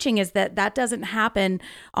was teaching is that doesn't happen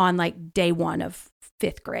on like day one of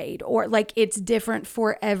 5th grade, or like it's different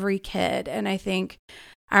for every kid. And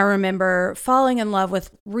I remember falling in love with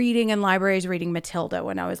reading in libraries, reading Matilda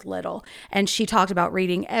when I was little. And she talked about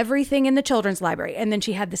reading everything in the children's library. And then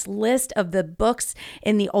she had this list of the books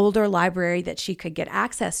in the older library that she could get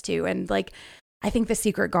access to. And like, I think The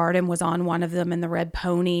Secret Garden was on one of them and The Red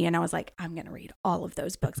Pony. And I was like, I'm going to read all of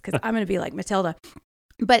those books because I'm going to be like Matilda.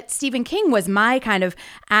 But Stephen King was my kind of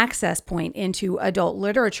access point into adult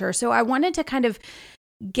literature. So I wanted to kind of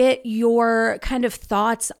get your kind of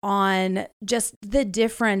thoughts on just the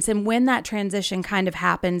difference and when that transition kind of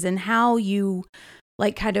happens and how you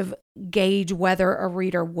like kind of gauge whether a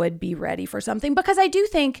reader would be ready for something. Because I do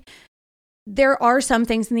think there are some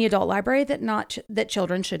things in the adult library that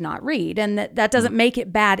children should not read, and that doesn't make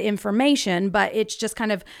it bad information, but it's just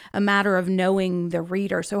kind of a matter of knowing the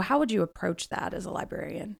reader. So how would you approach that as a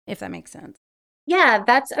librarian, if that makes sense? Yeah,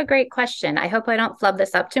 that's a great question. I hope I don't flub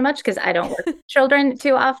this up too much because I don't work with children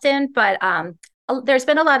too often, but a there's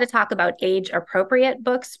been a lot of talk about age-appropriate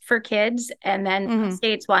books for kids, and then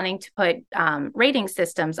states wanting to put rating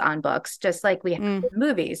systems on books, just like we have in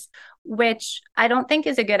movies, which I don't think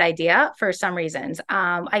is a good idea for some reasons.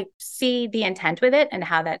 I see the intent with it and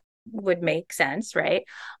how that would make sense, right?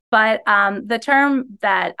 But the term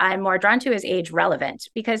that I'm more drawn to is age relevant,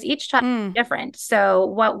 because each child is different. So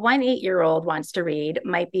what one 8-year-old wants to read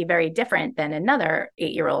might be very different than another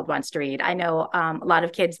 8-year-old wants to read. I know a lot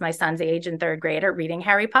of kids my son's age in 3rd grade are reading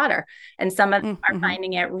Harry Potter, and some of them are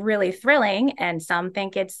finding it really thrilling, and some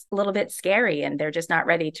think it's a little bit scary and they're just not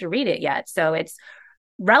ready to read it yet. So it's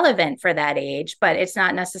relevant for that age, but it's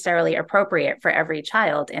not necessarily appropriate for every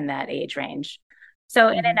child in that age range. So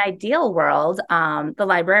in an ideal world, the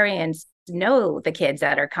librarians know the kids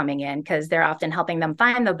that are coming in, because they're often helping them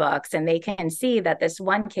find the books, and they can see that this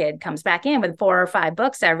one kid comes back in with 4 or 5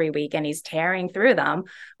 books every week and he's tearing through them,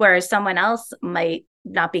 whereas someone else might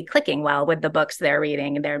not be clicking well with the books they're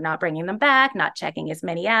reading, and they're not bringing them back, not checking as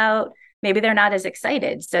many out. Maybe they're not as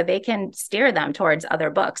excited, so they can steer them towards other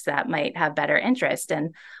books that might have better interest.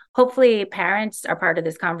 And hopefully parents are part of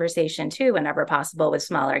this conversation too, whenever possible, with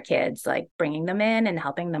smaller kids, like bringing them in and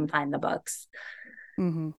helping them find the books.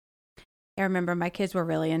 I remember my kids were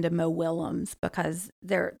really into Mo Willems, because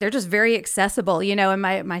they're just very accessible, you know, and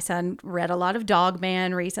my son read a lot of Dog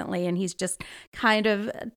Man recently, and he's just kind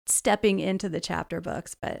of stepping into the chapter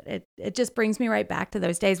books. But it just brings me right back to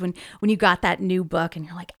those days when you got that new book and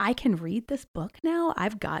you're like, I can read this book now.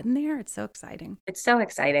 I've gotten there. It's so exciting. It's so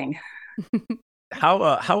exciting.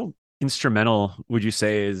 How instrumental would you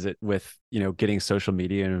say is it with, you know, getting social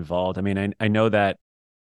media involved? I mean, I know that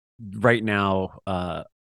right now,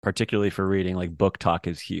 particularly for reading, like book talk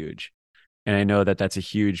is huge. And I know that that's a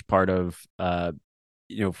huge part of,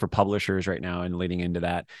 you know, for publishers right now and leading into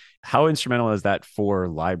that. How instrumental is that for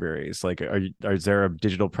libraries? Like, is there a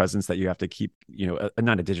digital presence that you have to keep, you know,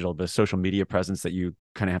 not a digital, but a social media presence that you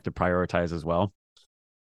kind of have to prioritize as well?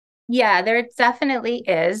 Yeah, there definitely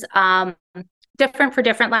is. Different for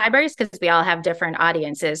different libraries, because we all have different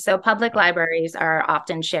audiences. So public libraries are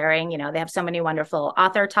often sharing, you know, they have so many wonderful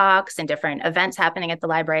author talks and different events happening at the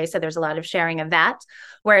library. So there's a lot of sharing of that.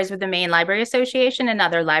 Whereas with the Maine Library Association and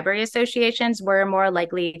other library associations, we're more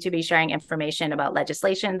likely to be sharing information about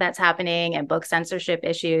legislation that's happening and book censorship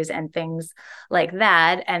issues and things like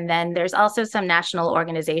that. And then there's also some national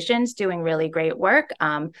organizations doing really great work,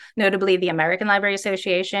 notably the American Library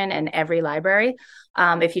Association and Every Library.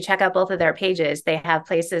 If you check out both of their pages, they have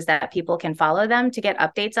places that people can follow them to get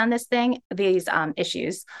updates on these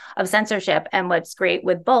issues of censorship. And what's great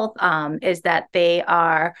with both is that they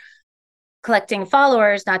are collecting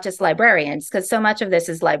followers, not just librarians, because so much of this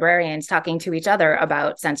is librarians talking to each other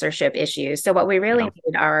about censorship issues. So what we really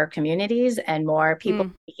need are communities and more people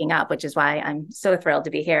speaking up, which is why I'm so thrilled to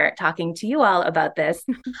be here talking to you all about this.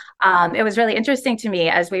 It was really interesting to me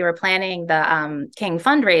as we were planning the King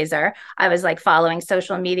fundraiser. I was like following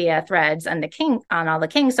social media threads on all the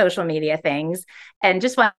King social media things, and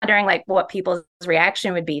just wondering like what people's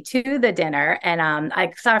reaction would be to the dinner. And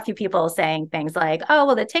I saw a few people saying things like, oh,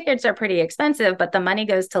 well, the tickets are pretty expensive, but the money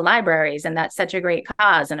goes to libraries, and that's such a great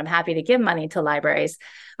cause, and I'm happy to give money to libraries,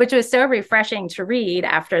 which was so refreshing to read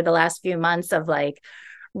after the last few months of like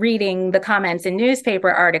reading the comments in newspaper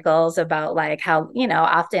articles about like how, you know,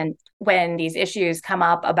 often when these issues come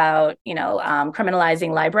up about, you know,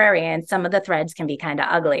 criminalizing librarians, some of the threads can be kind of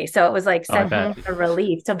ugly. So it was like such a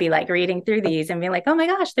relief to be like reading through these and being like, oh my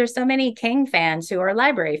gosh, there's so many King fans who are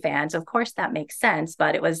library fans. Of course that makes sense,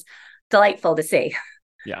 but it was delightful to see.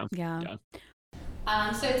 Yeah.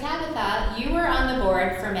 So Tabitha, you were on the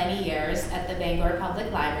board for many years at the Bangor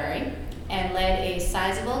Public Library and led a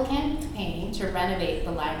sizable campaign to renovate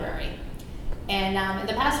the library. And in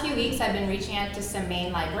the past few weeks, I've been reaching out to some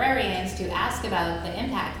Maine librarians to ask about the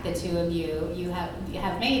impact the two of you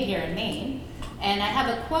have made here in Maine. And I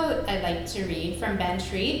have a quote I'd like to read from Ben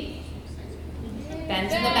Treat.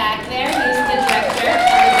 Ben's in the back there. He's the director of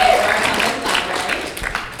the Bangor Public Library.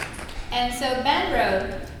 And so Ben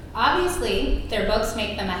wrote, obviously, their books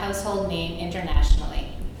make them a household name internationally.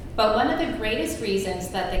 But one of the greatest reasons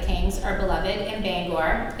that the Kings are beloved in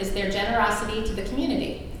Bangor is their generosity to the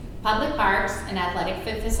community. Public parks and athletic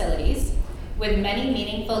facilities with many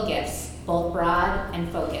meaningful gifts, both broad and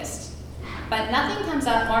focused. But nothing comes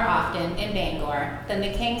up more often in Bangor than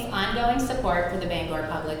the Kings' ongoing support for the Bangor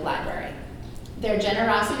Public Library. Their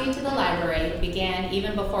generosity to the library began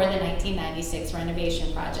even before the 1996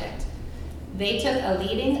 renovation project. They took a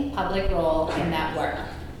leading public role in that work.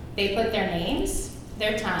 They put their names,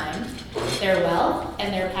 their time, their wealth,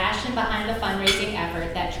 and their passion behind the fundraising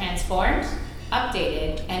effort that transformed,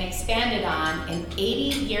 updated, and expanded on an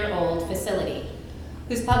 80-year-old facility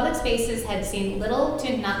whose public spaces had seen little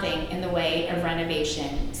to nothing in the way of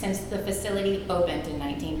renovation since the facility opened in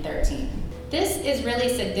 1913. This is really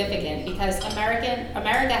significant because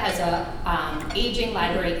America has a aging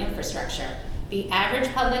library infrastructure. The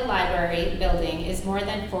average public library building is more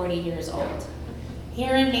than 40 years old.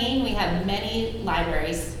 Here in Maine, we have many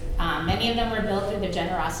libraries. Many of them were built through the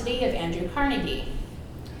generosity of Andrew Carnegie,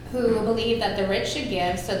 who believed that the rich should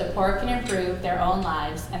give so the poor can improve their own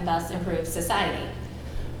lives and thus improve society.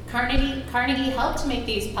 Carnegie helped make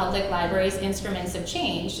these public libraries instruments of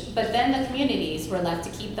change, but then the communities were left to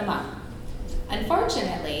keep them up.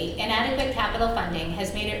 Unfortunately, inadequate capital funding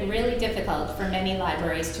has made it really difficult for many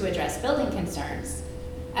libraries to address building concerns.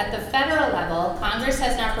 At the federal level, Congress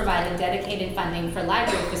has not provided dedicated funding for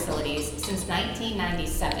library facilities since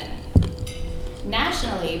 1997.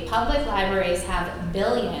 Nationally, public libraries have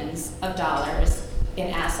billions of dollars in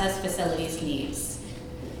access facilities needs.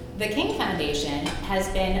 The King Foundation has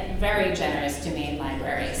been very generous to Maine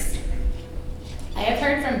libraries. I have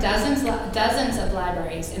heard from dozens of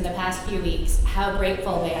libraries in the past few weeks how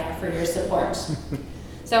grateful they are for your support.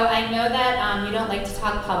 So I know that you don't like to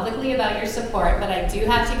talk publicly about your support, but I do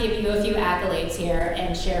have to give you a few accolades here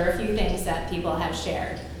and share a few things that people have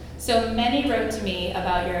shared. So many wrote to me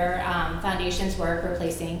about your foundation's work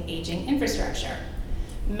replacing aging infrastructure.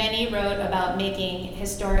 Many wrote about making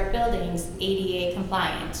historic buildings ADA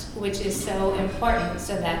compliant, which is so important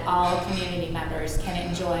so that all community members can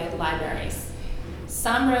enjoy libraries.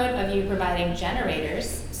 Some wrote of you providing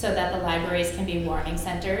generators so that the libraries can be warming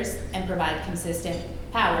centers and provide consistent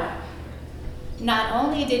power. Not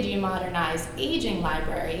only did you modernize aging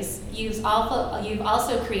libraries, you've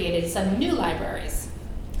also created some new libraries,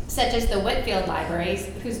 such as the Whitfield Libraries,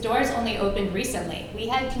 whose doors only opened recently. We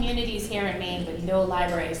had communities here in Maine with no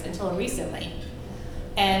libraries until recently.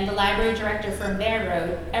 And the library director from there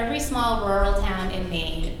wrote, "Every small rural town in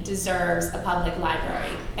Maine deserves a public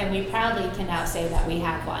library, and we proudly can now say that we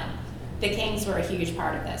have one. The Kings were a huge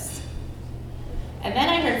part of this." And then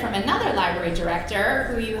I heard from another library director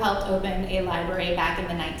who you helped open a library back in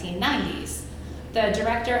the 1990s, the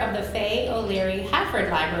director of the Fay O'Leary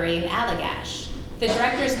Hafford Library in Allagash. The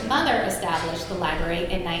director's mother established the library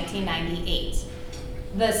in 1998.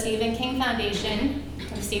 The Stephen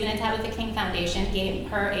and Tabitha King Foundation gave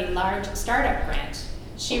her a large startup grant.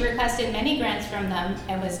 She requested many grants from them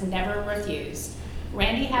and was never refused.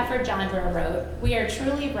 Randy Hafford-Jandra wrote, "We are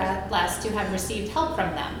truly blessed to have received help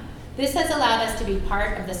from them. This has allowed us to be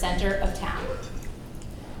part of the center of town."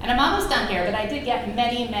 And I'm almost done here, but I did get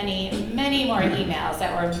many, many, many more emails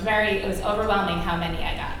that were it was overwhelming how many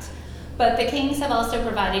I got. But the Kings have also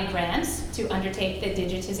provided grants to undertake the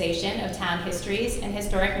digitization of town histories and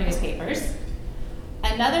historic newspapers.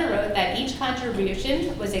 Another wrote that each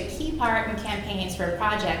contribution was a key part in campaigns for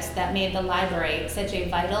projects that made the library such a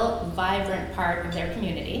vital, vibrant part of their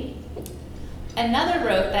community. Another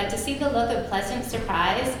wrote that to see the look of pleasant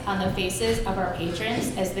surprise on the faces of our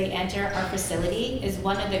patrons as they enter our facility is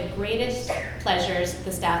one of the greatest pleasures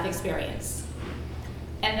the staff experience.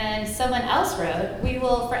 And then someone else wrote, we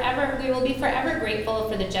will be forever grateful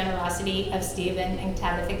for the generosity of Stephen and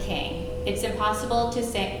Tabitha King. It's impossible to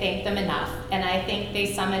thank them enough. And I think they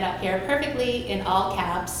sum it up here perfectly in all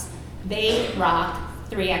caps. They rock,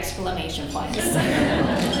 3 exclamation points.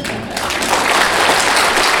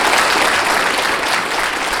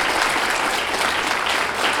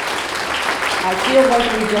 I feel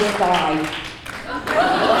like we just died.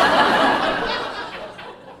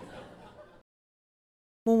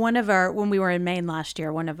 Well, when we were in Maine last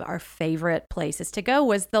year, one of our favorite places to go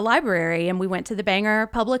was the library, and we went to the Bangor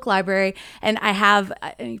Public Library, and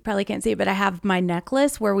you probably can't see it, but I have my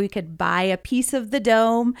necklace where we could buy a piece of the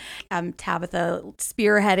dome. Tabitha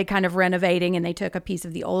spearheaded kind of renovating, and they took a piece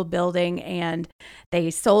of the old building and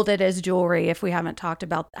they sold it as jewelry. If we haven't talked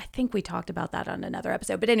about, I think we talked about that on another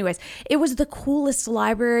episode, but anyways, it was the coolest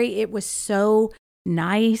library. It was so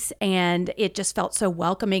nice, and it just felt so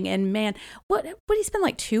welcoming. And man, what did he spend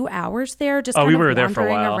like 2 hours there? Just we were there for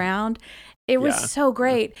a while. Around. It was so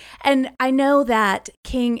great. And I know that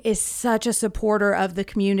King is such a supporter of the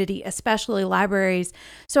community, especially libraries.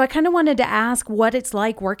 So I kind of wanted to ask what it's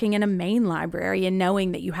like working in a Maine library and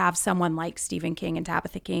knowing that you have someone like Stephen King and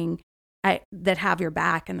Tabitha King that have your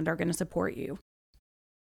back and that are going to support you.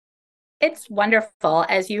 It's wonderful.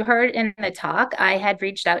 As you heard in the talk, I had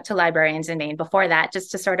reached out to librarians in Maine before that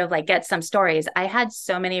just to sort of like get some stories. I had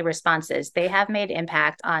so many responses. They have made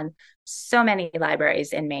impact on so many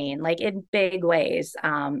libraries in Maine, like in big ways,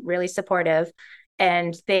 really supportive.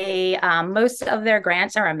 And they, most of their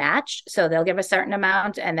grants are a match. So they'll give a certain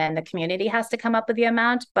amount and then the community has to come up with the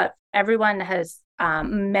amount. But everyone has,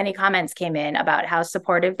 many comments came in about how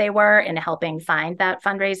supportive they were in helping find that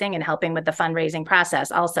fundraising and helping with the fundraising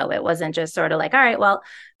process. Also, it wasn't just sort of like, all right, well,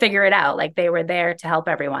 figure it out. Like they were there to help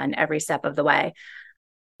everyone every step of the way.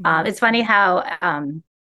 It's funny how,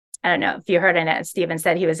 I don't know if you heard it, Stephen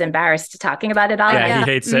said he was embarrassed talking about it all. Yeah,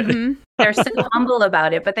 he hates it. They're so humble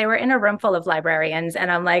about it, but they were in a room full of librarians.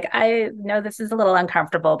 And I'm like, I know this is a little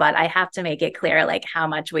uncomfortable, but I have to make it clear, like how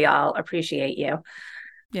much we all appreciate you.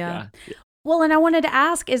 Yeah. Well, and I wanted to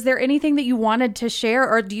ask, is there anything that you wanted to share,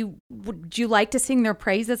 or would you like to sing their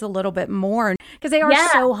praises a little bit more? Because they are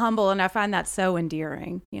so humble, and I find that so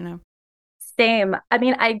endearing, you know? Same. I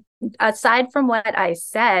mean, aside from what I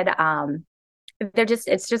said,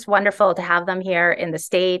 it's just wonderful to have them here in the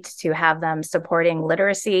state, to have them supporting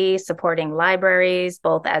literacy, supporting libraries,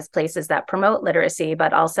 both as places that promote literacy,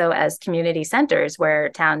 but also as community centers where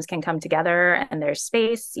towns can come together and there's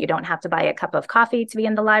space. You don't have to buy a cup of coffee to be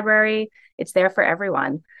in the library. It's there for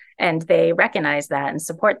everyone. And they recognize that and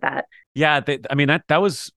support that. Yeah. That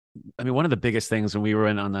was one of the biggest things when we were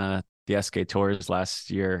in on the SK tours last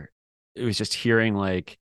year. It was just hearing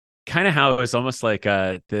like kind of how it was almost like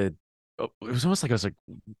it was almost like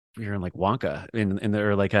we were in like Wonka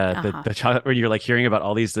or like the child where you're like hearing about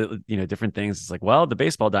all these different things. It's like, well, the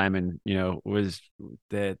baseball diamond was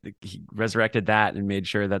he resurrected that and made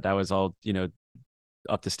sure that was all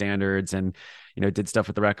up to standards, and did stuff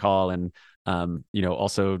with the rec hall, and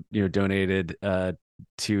also donated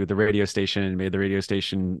to the radio station and made the radio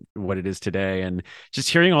station what it is today. And just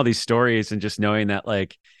hearing all these stories and just knowing that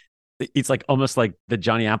like it's like almost like the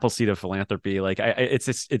Johnny Appleseed of philanthropy. Like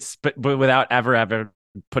but without ever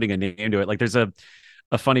putting a name to it. Like there's a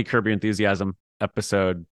funny Curb Your Enthusiasm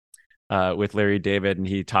episode with Larry David, and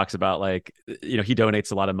he talks about like, he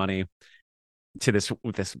donates a lot of money to this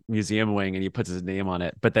museum wing and he puts his name on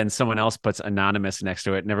it, but then someone else puts anonymous next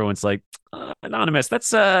to it, and everyone's like, anonymous,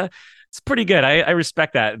 that's it's pretty good. I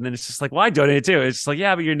respect that. And then it's just like, well, I donated too. It's just like,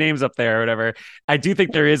 yeah, but your name's up there or whatever. I do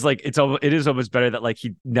think there is like, it is almost better that like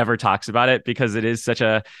he never talks about it, because it is such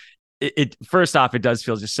first off, it does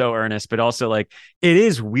feel just so earnest, but also like it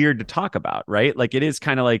is weird to talk about, right? Like it is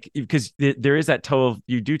kind of like, because there is that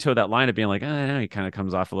you do toe that line of being like, he kind of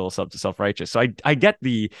comes off a little self-righteous. So I get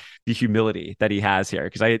the humility that he has here,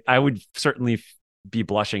 because I would certainly be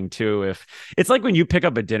blushing too if it's like when you pick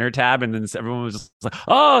up a dinner tab and then everyone was just like,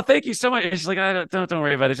 oh, thank you so much. It's just like, don't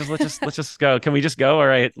worry about it. Let's just go. Can we just go? All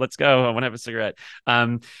right, let's go. I want to have a cigarette.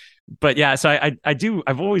 But yeah, so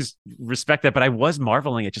I've always respect that, but I was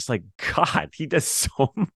marveling at just like, God, he does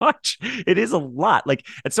so much. It is a lot. Like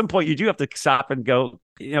at some point you do have to stop and go,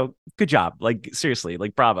 good job. Like seriously,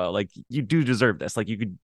 like bravo. Like you do deserve this. Like you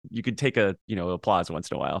could take a, applause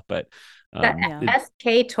once in a while, but the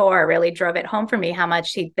SK tour really drove it home for me how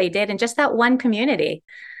much they did in just that one community.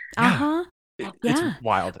 It's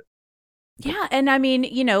wild. Yeah. And I mean,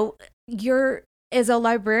 you're, as a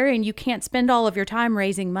librarian, you can't spend all of your time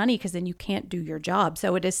raising money, because then you can't do your job.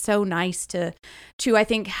 So it is so nice to I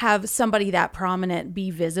think have somebody that prominent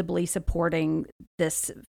be visibly supporting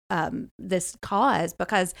this cause,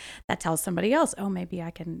 because that tells somebody else, oh, maybe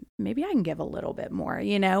I can give a little bit more,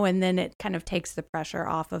 and then it kind of takes the pressure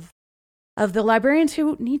off of the librarians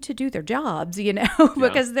who need to do their jobs,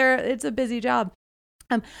 because it's a busy job.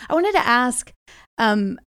 I wanted to ask,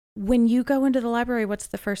 when you go into the library, what's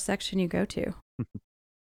the first section you go to?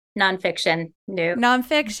 Nonfiction, new.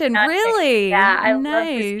 Nonfiction, really? Yeah, I love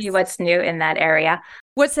to see what's new in that area.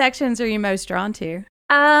 What sections are you most drawn to?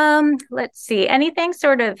 Let's see, anything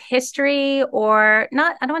sort of history or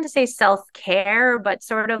not, I don't want to say self-care, but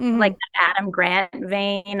sort of like the Adam Grant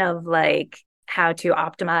vein of like how to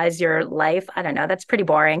optimize your life. I don't know. That's pretty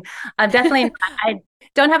boring. Definitely, I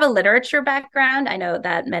don't have a literature background. I know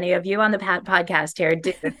that many of you on the podcast here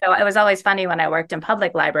do. So it was always funny when I worked in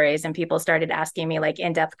public libraries and people started asking me like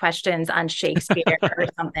in-depth questions on Shakespeare or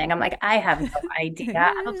something. I'm like, I have no idea.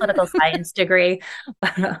 I have a political science degree.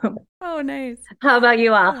 Oh, nice. How about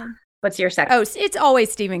you all? What's your section? Oh, it's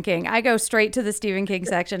always Stephen King. I go straight to the Stephen King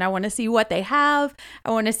section. I want to see what they have. I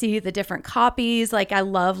want to see the different copies. Like I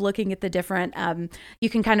love looking at the different, you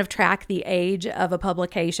can kind of track the age of a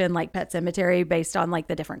publication like Pet Sematary based on like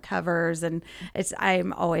the different covers. And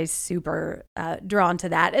I'm always super drawn to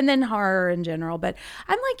that. And then horror in general. But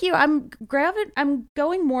I'm like you, I'm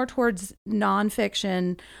going more towards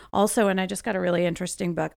nonfiction also. And I just got a really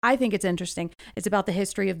interesting book. I think it's interesting. It's about the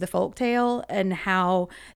history of the folktale and how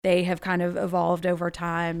they have kind of evolved over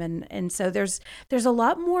time. And so there's a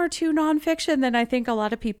lot more to nonfiction than I think a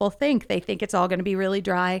lot of people think. They think it's all going to be really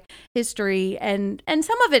dry history, and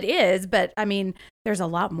some of it is, but I mean, there's a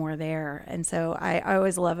lot more there. And so I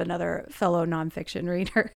always love another fellow nonfiction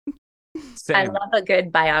reader. Same. I love a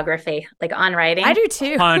good biography, like On Writing. I do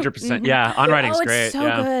too. 100%. Yeah. On Writing's great. It's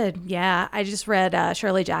so good. Yeah. I just read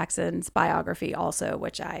Shirley Jackson's biography also,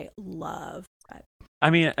 which I love. I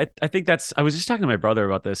mean, I think I was just talking to my brother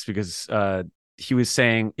about this because he was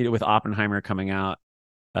saying, with Oppenheimer coming out,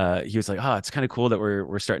 he was like, oh, it's kind of cool that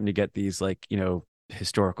we're starting to get these like,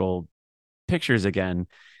 historical pictures again.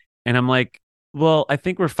 And I'm like, well, I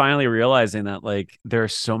think we're finally realizing that like there are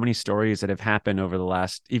so many stories that have happened over the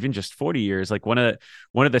last even just 40 years. Like one of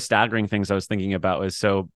the staggering things I was thinking about was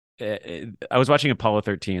I was watching Apollo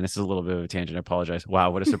 13. This is a little bit of a tangent. I apologize.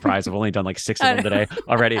 Wow, what a surprise. I've only done like 6 of them today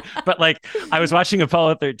already. But like I was watching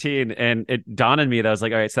Apollo 13 and it dawned on me that I was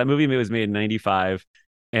like, all right, so that movie was made in 95.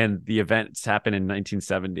 And the events happened in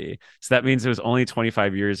 1970. So that means it was only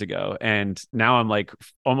 25 years ago. And now I'm like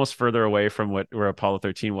almost further away from where Apollo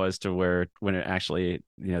 13 was to when it actually,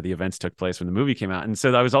 the events took place when the movie came out. And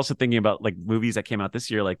so I was also thinking about like movies that came out this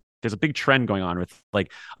year. Like there's a big trend going on with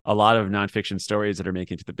like a lot of nonfiction stories that are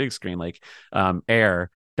making it to the big screen, like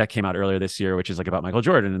Air that came out earlier this year, which is like about Michael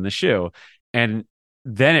Jordan and the shoe. And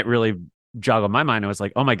then it really joggled my mind. I was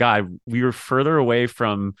like, oh my God, we were further away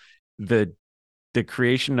from the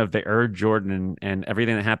creation of the Air Jordan and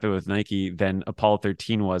everything that happened with Nike than Apollo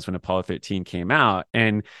 13 was when Apollo 13 came out.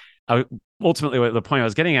 And ultimately what the point I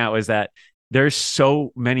was getting at was that there's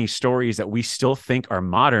so many stories that we still think are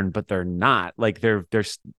modern, but they're not. Like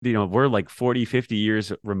there's we're like 40, 50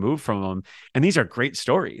 years removed from them. And these are great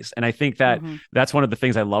stories. And I think that that's one of the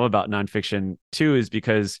things I love about nonfiction too, is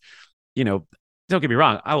because, don't get me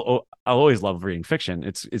wrong, I'll always love reading fiction.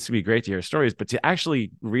 It's gonna be great to hear stories, but to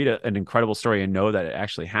actually read an incredible story and know that it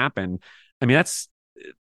actually happened, I mean, that's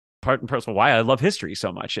part and parcel why I love history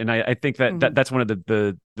so much. And I think that that's one of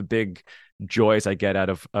the big joys I get out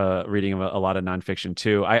of reading a lot of nonfiction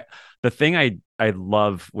too. The thing I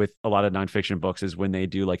love with a lot of nonfiction books is when they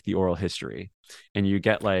do like the oral history, and you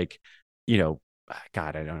get like, God,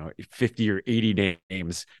 I don't know, 50 or 80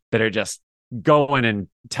 names that are just going and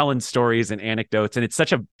telling stories and anecdotes. And it's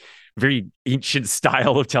such a very ancient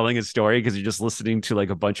style of telling a story because you're just listening to like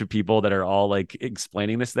a bunch of people that are all like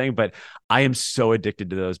explaining this thing. But I am so addicted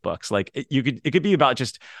to those books. Like it could be about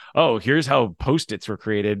just, oh, here's how Post-its were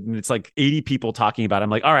created. And it's like 80 people talking about it. I'm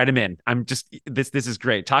like, all right, I'm in. I'm just, this is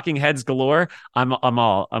great. Talking heads galore. I'm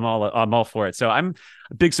all for it. So I'm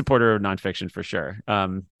a big supporter of nonfiction for sure.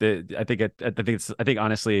 I think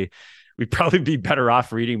honestly, we'd probably be better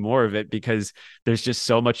off reading more of it because there's just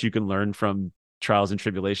so much you can learn from trials and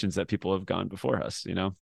tribulations that people have gone before us,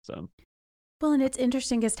 so. Well, and it's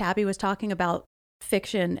interesting because Tabby was talking about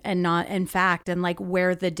fiction and not in fact, and like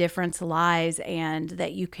where the difference lies, and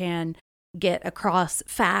that you can get across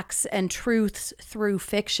facts and truths through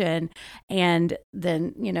fiction. And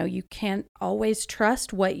then, you can't always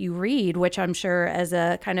trust what you read, which I'm sure as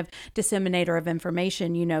a kind of disseminator of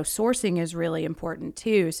information, sourcing is really important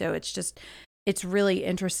too. So it's really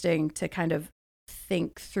interesting to kind of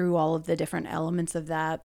think through all of the different elements of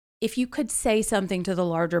that. If you could say something to the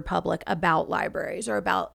larger public about libraries or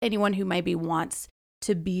about anyone who maybe wants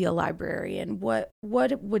to be a librarian, what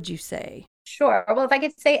would you say? Sure. Well, if I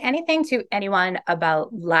could say anything to anyone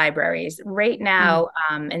about libraries right now,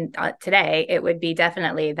 and today, it would be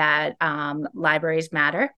definitely that libraries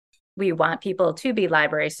matter. We want people to be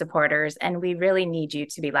library supporters, and we really need you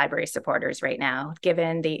to be library supporters right now,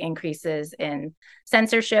 given the increases in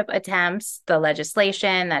censorship attempts, the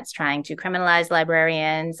legislation that's trying to criminalize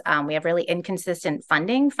librarians. We have really inconsistent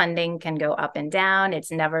funding. Funding can go up and down. It's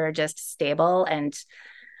never just stable and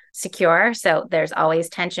secure. So there's always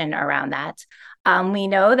tension around that. We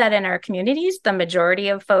know that in our communities, the majority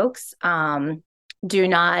of folks do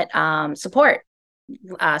not support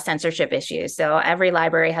censorship issues. So every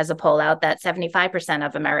library has a poll out that 75%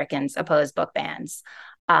 of Americans oppose book bans.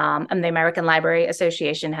 And the American Library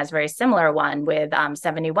Association has a very similar one with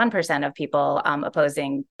 71% of people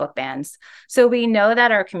opposing book bans. So we know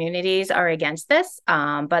that our communities are against this,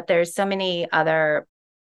 but there's so many other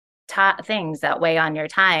things that weigh on your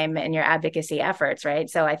time and your advocacy efforts, right?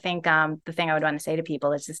 So I think the thing I would want to say to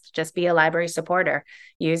people is just be a library supporter.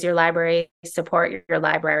 Use your library, support your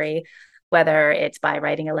library, whether it's by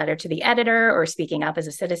writing a letter to the editor or speaking up as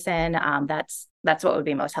a citizen. That's what would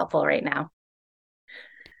be most helpful right now.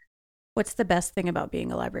 What's the best thing about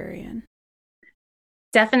being a librarian?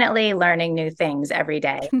 Definitely learning new things every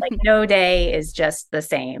day. Like no day is just the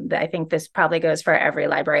same. I think this probably goes for every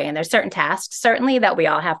librarian. There's certain tasks, certainly, that we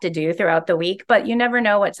all have to do throughout the week, but you never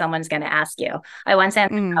know what someone's going to ask you. I once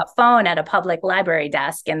answered a phone at a public library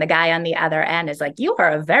desk, and the guy on the other end is like, "You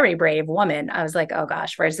are a very brave woman." I was like, "Oh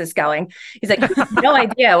gosh, where's this going?" He's like, "You have no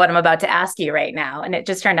idea what I'm about to ask you right now." And it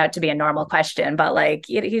just turned out to be a normal question, but like,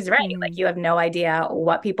 he's right. Like, you have no idea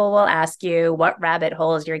what people will ask you, what rabbit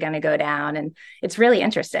holes you're going to go down. And it's really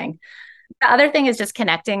interesting. The other thing is just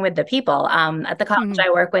connecting with the people. At the college I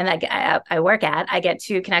work with, I work at, I get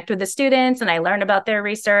to connect with the students and I learn about their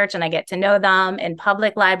research and I get to know them. In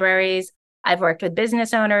public libraries, I've worked with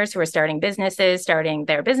business owners who are starting businesses, starting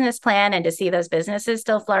their business plan, and to see those businesses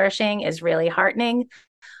still flourishing is really heartening.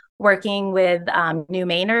 Working with new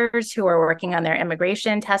Mainers who are working on their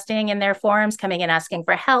immigration testing in their forms, coming and asking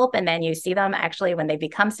for help, and then you see them actually when they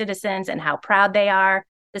become citizens and how proud they are.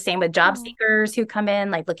 The same with job seekers who come in,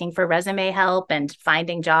 like looking for resume help and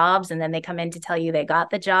finding jobs, and then they come in to tell you they got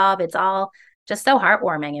the job. It's all just so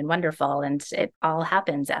heartwarming and wonderful, and it all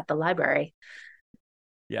happens at the library.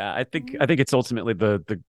 Yeah, I think it's ultimately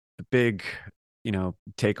the big,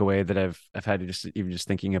 takeaway that I've had just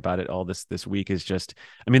thinking about it all this week is just,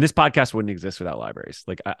 I mean, this podcast wouldn't exist without libraries.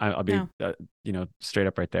 Like I'll be, straight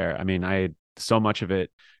up right there. I mean, so much of it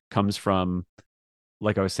comes from,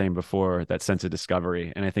 like I was saying before, that sense of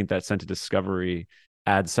discovery. And I think that sense of discovery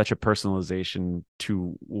adds such a personalization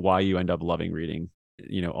to why you end up loving reading,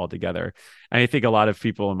 altogether. And I think a lot of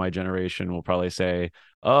people in my generation will probably say,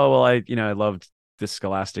 oh, well, I loved the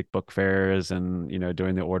Scholastic book fairs and,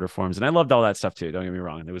 doing the order forms. And I loved all that stuff too. Don't get me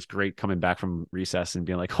wrong. It was great coming back from recess and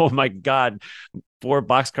being like, oh my God, 4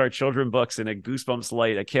 Boxcar Children books and a Goosebumps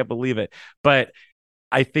light. I can't believe it. But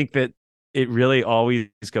I think that it really always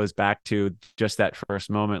goes back to just that first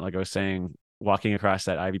moment, like I was saying, walking across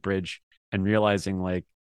that Ivy Bridge and realizing, like,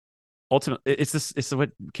 ultimately, it's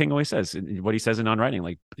what King always says, what he says in On Writing,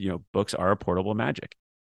 like, books are a portable magic.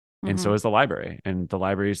 And so is the library, and the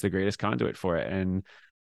library is the greatest conduit for it. And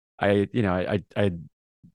I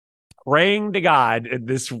praying to God in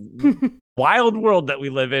this wild world that we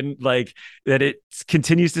live in, like, that it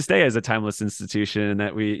continues to stay as a timeless institution, and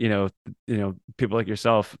that we, people like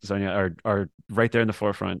yourself, Sonya, are right there in the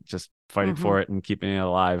forefront, just fighting for it and keeping it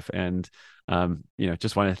alive. And,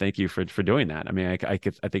 just want to thank you for doing that. I mean, I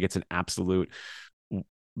think it's an absolute,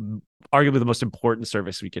 arguably the most important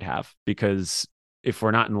service we could have, because if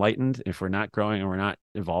we're not enlightened, if we're not growing and we're not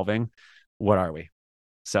evolving, what are we?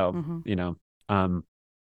 So,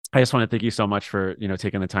 I just want to thank you so much for,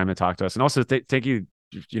 taking the time to talk to us. And also thank you,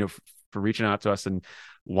 for reaching out to us and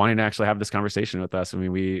wanting to actually have this conversation with us. I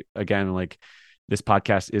mean, this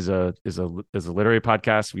podcast is a literary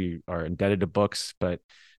podcast. We are indebted to books, but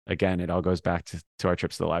again, it all goes back to our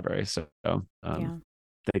trips to the library. So,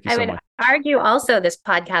 thank you so much. I would argue also this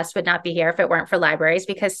podcast would not be here if it weren't for libraries,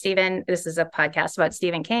 because this is a podcast about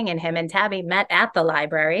Stephen King, and him and Tabby met at the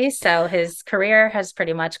library. So his career has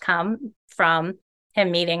pretty much come from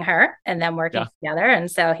him meeting her and then working together.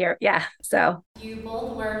 And so so. You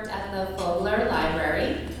both worked at the Fogler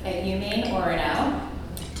Library at UMaine, Orono.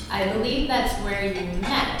 I believe that's where you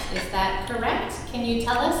met. Is that correct? Can you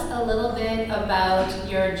tell us a little bit about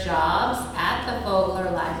your jobs at the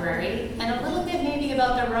Fogler Library, and a little bit maybe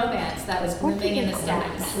about the romance that was moving in the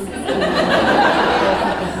stacks?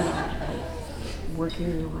 Working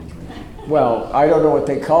in the library. Well, I don't know what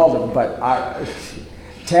they called them, but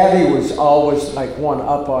Tabby was always like one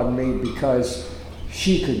up on me because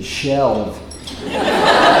she could shelve. And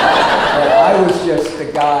I was just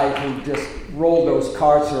the guy who just rolled those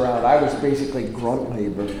carts around. I was basically grunt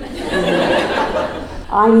labor.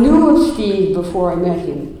 I knew of Steve before I met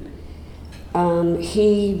him.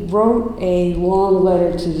 He wrote a long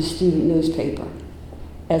letter to the student newspaper,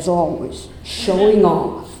 as always, showing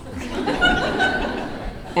off.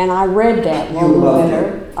 And I read that long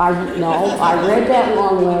letter. I read that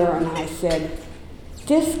long letter and I said,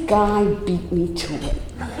 this guy beat me to it.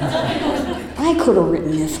 I could have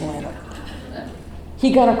written this letter.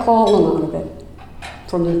 He got a column out of it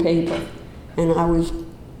from the paper, and I was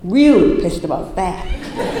really pissed about that.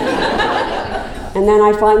 And then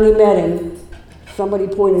I finally met him. Somebody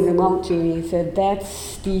pointed him out to me and said, that's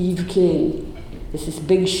Steve King. It's this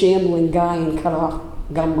big shambling guy in cut-off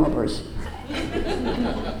gum rubbers.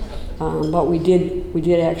 But we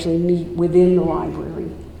did actually meet within the library.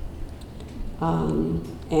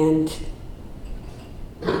 And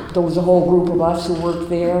there was a whole group of us who worked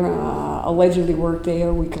there, allegedly worked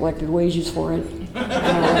there. We collected wages for it.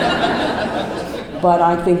 But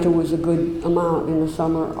I think there was a good amount in the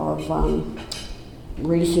summer of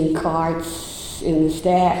racing carts, in the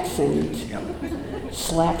stacks and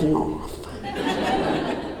slacking off.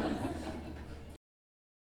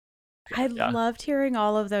 I loved hearing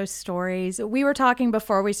all of those stories. We were talking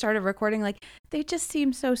before we started recording, like they just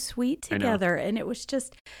seemed so sweet together. And it was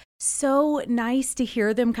just so nice to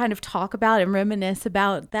hear them kind of talk about and reminisce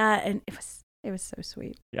about that. And it was so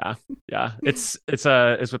sweet. Yeah. Yeah. It's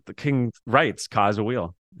what the king writes, cause a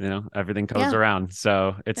wheel, everything goes around.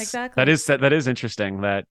 So that is interesting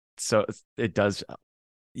it does.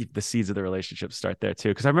 The seeds of the relationship start there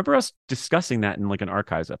too. Cause I remember us discussing that in like an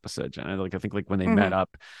archives episode. And I think like when they met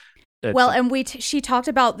up, and she talked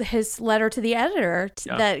about his letter to the editor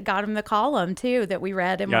that got him the column too that we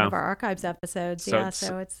read in one of our archives episodes.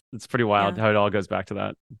 So it's pretty wild how it all goes back to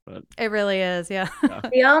that. But it really is, yeah.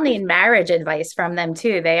 We all need marriage advice from them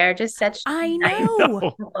too. They are just such I know.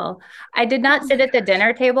 People. I did not sit at the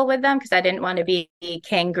dinner table with them because I didn't want to be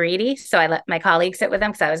king greedy. So I let my colleagues sit with them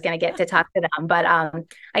because I was going to get to talk to them. But I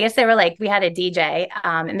guess they were like, we had a DJ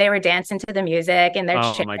and they were dancing to the music and they're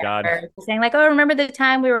oh my God, saying like, oh, remember the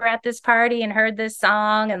time we were at this party and heard this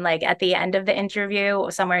song, and like at the end of the interview,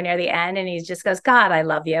 somewhere near the end, and he just goes, God, I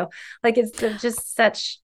love you. Like it's just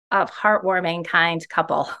such a heartwarming, kind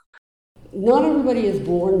couple. Not everybody is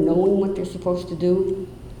born knowing what they're supposed to do,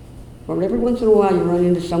 but every once in a while you run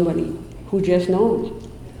into somebody who just knows.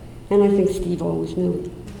 And I think Steve always knew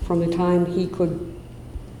from the time he could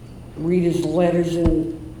read his letters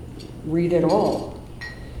and read it all,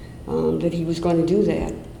 that he was going to do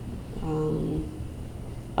that.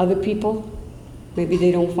 Other people, maybe they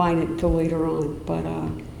don't find it until later on, but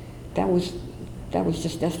that was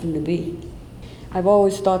just destined to be. I've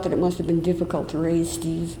always thought that it must have been difficult to raise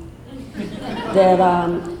Steve,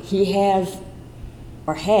 that he has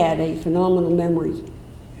or had a phenomenal memory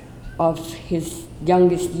of his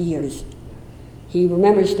youngest years. He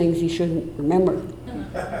remembers things he shouldn't remember,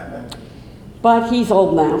 but he's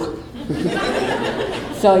old now,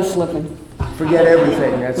 so he's slipping. Forget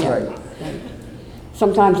everything, that's right.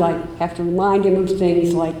 Sometimes I have to remind him of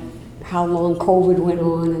things like how long COVID went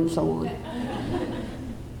on and so on.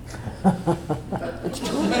 It's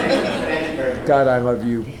true. God, I love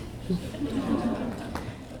you.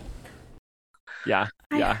 Yeah.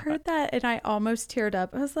 I heard that and I almost teared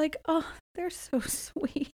up. I was like, oh, they're so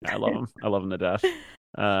sweet. I love them. I love them to death.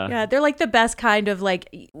 Yeah, they're like the best kind of like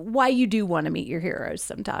why you do want to meet your heroes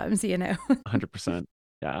sometimes, 100%.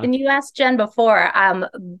 Yeah. And you asked Jen before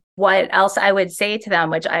what else I would say to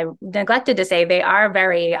them, which I neglected to say. They are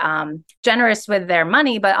very generous with their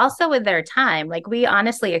money, but also with their time. Like we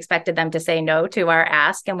honestly expected them to say no to our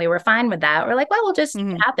ask, and we were fine with that. We're like, well, we'll just see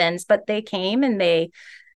what happens. But they came and they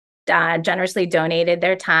generously donated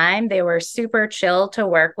their time. They were super chill to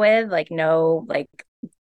work with, like no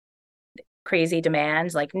crazy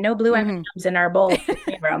demands, like no blue M&Ms in our bowl.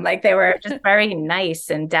 Like they were just very nice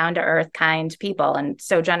and down to earth, kind people, and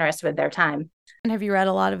so generous with their time. And have you read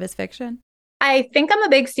a lot of his fiction? I think I'm a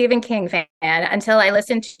big Stephen King fan until I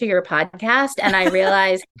listened to your podcast and I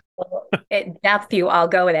realized at depth you all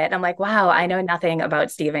go with it. I'm like, wow, I know nothing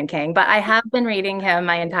about Stephen King, but I have been reading him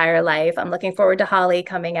my entire life. I'm looking forward to Holly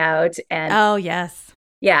coming out. And oh, yes.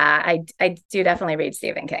 Yeah, I do definitely read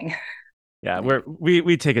Stephen King. Yeah,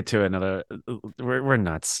 we take it to another. We're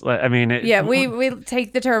nuts. I mean, we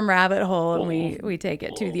take the term rabbit hole and we take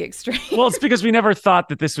it to the extreme. Well, it's because we never thought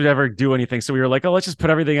that this would ever do anything, so we were like, oh, let's just put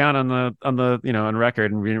everything out on the on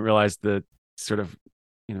record, and we didn't realize the sort of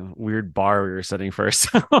weird bar we were setting for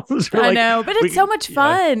ourselves. I know, but it's so much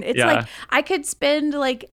fun. It's like I could spend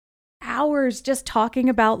like hours just talking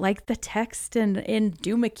about like the text in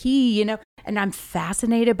Durney, and I'm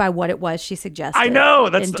fascinated by what it was she suggested. I know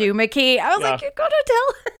that's in Durney. I was like, you're gonna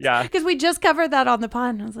tell us, because we just covered that on the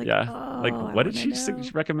pod. And I was like, what did she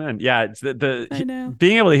recommend? Yeah, it's the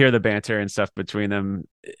being able to hear the banter and stuff between them,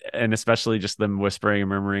 and especially just them whispering and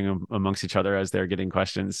murmuring amongst each other as they're getting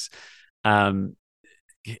questions.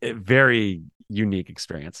 Very unique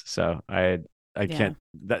experience. So I can't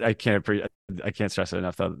stress it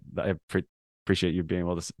enough though. I appreciate you being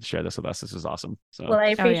able to share this with us. This is awesome. So. Well, I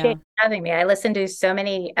appreciate having me. I listened to so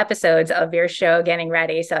many episodes of your show getting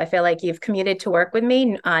ready. So I feel like you've commuted to work with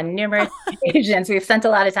me on numerous occasions. We've spent a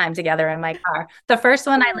lot of time together in my car. The first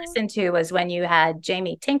one I listened to was when you had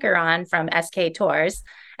Jamie Tinker on from SK Tours.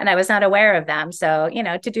 And I was not aware of them. So,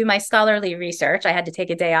 to do my scholarly research, I had to take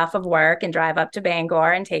a day off of work and drive up to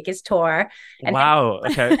Bangor and take his tour. And wow.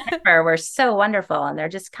 Okay. Were so wonderful. And they're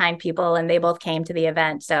just kind people. And they both came to the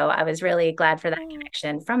event. So I was really glad for that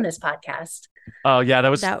connection from this podcast. Oh, yeah. That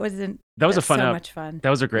was a fun so app. Much fun. That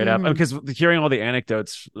was a great app. Because hearing all the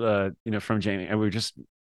anecdotes, from Jamie, and we were just,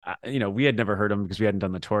 we had never heard them because we hadn't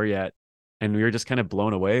done the tour yet. And we were just kind of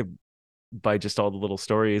blown away by just all the little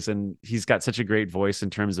stories, and he's got such a great voice in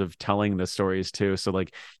terms of telling the stories too. So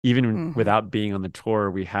like even without being on the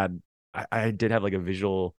tour, I did have like a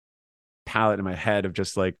visual palette in my head of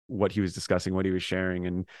just like what he was discussing, what he was sharing.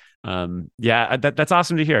 And that's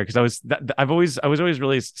awesome to hear, because I was always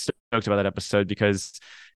really stoked about that episode, because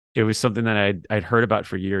it was something that I'd heard about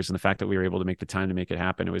for years, and the fact that we were able to make the time to make it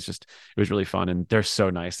happen, it was really fun. And they're so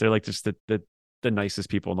nice. They're like just the nicest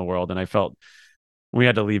people in the world. And I felt when we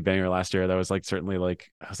had to leave Bangor last year, that was like certainly like,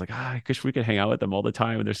 I was like, I wish we could hang out with them all the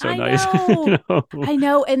time. And they're so nice. I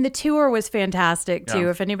know. And the tour was fantastic too.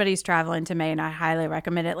 If anybody's traveling to Maine, I highly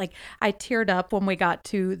recommend it. Like I teared up when we got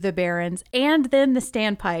to the Barrens and then the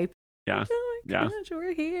Standpipe. Yeah. Gosh,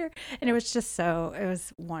 we're here. And it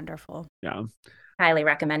was wonderful. Yeah. Highly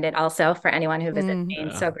recommend it also for anyone who visits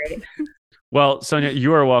Maine. So great. Well, Sonya,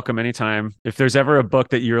 you are welcome anytime. If there's ever a book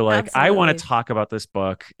that you're like, Absolutely. I want to talk about this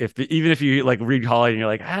book, even if you like read Holly and you're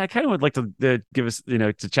like, I kind of would like to give us,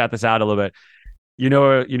 to chat this out a little bit. You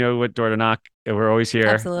know what door to knock. We're always here.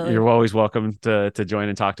 Absolutely. You're always welcome to join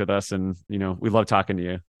and talk with us. And, we love talking to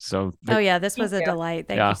you. So, this was a delight.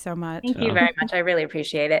 Thank you so much. Thank you very much. I really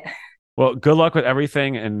appreciate it. Well, good luck with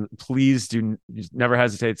everything, and please never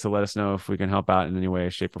hesitate to let us know if we can help out in any way,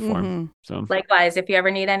 shape, or form. So likewise, if you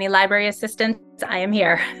ever need any library assistance, I am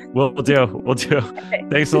here. We'll do.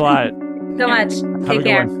 Thanks a lot. So much. Take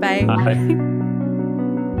care. Bye.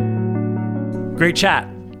 Great chat.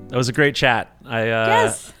 That was a great chat.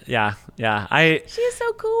 Yes. Yeah. She is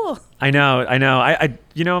so cool. I know.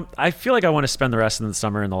 I feel like I want to spend the rest of the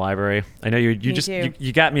summer in the library. I know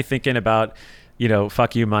you got me thinking about,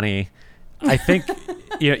 fuck you money. I think,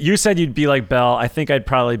 you said you'd be like Belle. I think I'd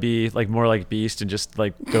probably be like more like Beast and just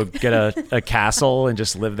like go get a castle and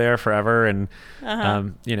just live there forever. And,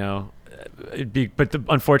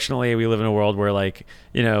 unfortunately we live in a world where like,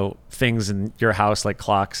 things in your house, like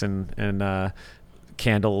clocks and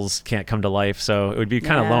candles can't come to life. So it would be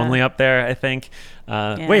kind of lonely up there, I think.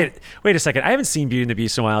 Wait a second. I haven't seen Beauty and the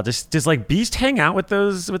Beast in a while. Does like Beast hang out with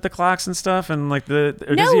the clocks and stuff and like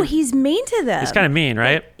he's mean to them. He's kind of mean,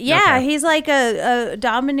 right? Yeah. Okay. He's like a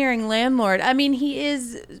domineering landlord. I mean, he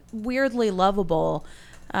is weirdly lovable.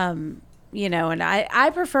 And I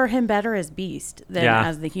prefer him better as Beast than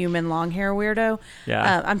as the human long hair weirdo.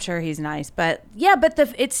 Yeah. I'm sure he's nice, but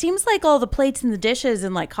it seems like all the plates and the dishes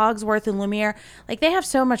and like Cogsworth and Lumiere, like they have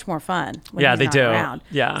so much more fun when he's not around.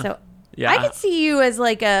 Yeah. So I could see you as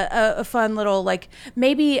like a fun little, like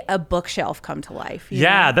maybe a bookshelf come to life.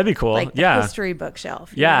 That'd be cool. Like the history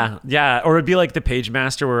bookshelf. Yeah. Or it'd be like the Page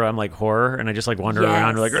Master where I'm like horror and I just like wander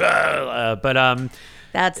around like,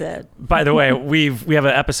 that's it. By the way, we have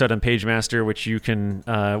an episode on Page Master, which you can,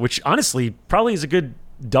 which honestly probably is a good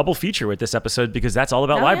double feature with this episode, because that's all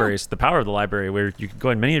about libraries, the power of the library, where you can go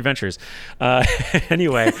on many adventures.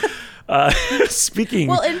 Anyway,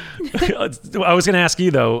 speaking, I was going to ask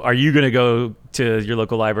you though, are you going to go to your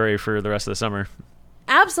local library for the rest of the summer?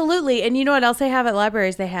 Absolutely. And you know what else they have at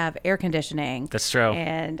libraries? They have air conditioning. That's true.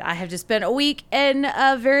 And I have just spent a week in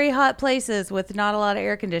very hot places with not a lot of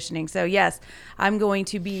air conditioning. So yes, I'm going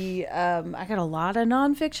to be, I got a lot of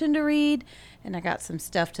nonfiction to read, and I got some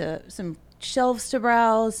shelves to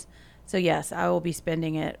browse. So yes, I will be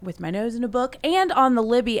spending it with my nose in a book and on the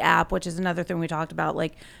Libby app, which is another thing we talked about,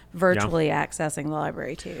 like virtually accessing the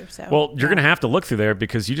library too. So you're going to have to look through there,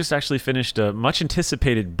 because you just actually finished a much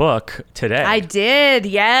anticipated book today. I did.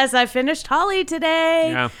 Yes, I finished Holly today.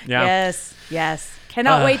 Yeah. Yes.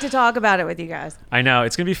 Cannot wait to talk about it with you guys. I know.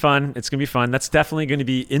 It's going to be fun. That's definitely going to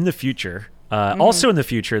be in the future. Also in the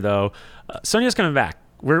future though, Sonya's coming back.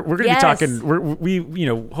 We're going to be talking.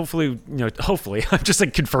 Hopefully, I'm just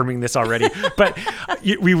like confirming this already. But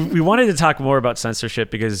we wanted to talk more about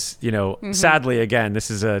censorship because sadly, again,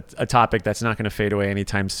 this is a topic that's not going to fade away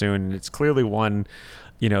anytime soon. It's clearly one,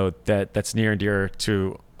 that's near and dear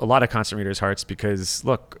to a lot of constant readers' hearts, because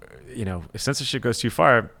look, if censorship goes too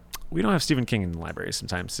far, we don't have Stephen King in the library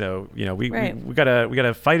sometimes. So we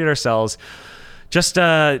gotta fight it ourselves. Just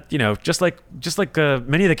like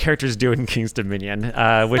many of the characters do in King's Dominion,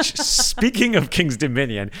 which speaking of King's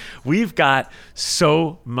Dominion, we've got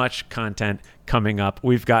so much content coming up.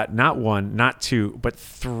 We've got not one, not two, but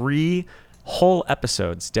 3 whole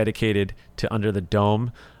episodes dedicated to Under the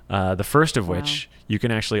Dome. The first of which you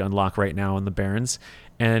can actually unlock right now on the Barrens.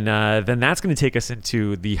 And then that's going to take us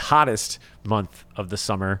into the hottest month of the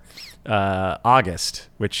summer, August,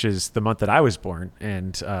 which is the month that I was born.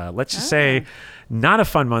 And let's just say not a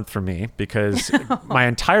fun month for me, because my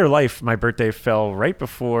entire life, my birthday fell right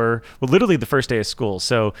before, literally the first day of school.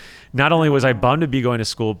 So not only was I bummed to be going to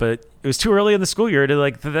school, but it was too early in the school year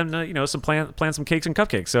for them to, plan some cakes and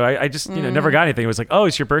cupcakes. So I just, never got anything. It was like, oh,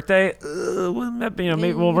 it's your birthday.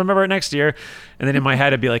 Maybe we'll remember it next year. And then in my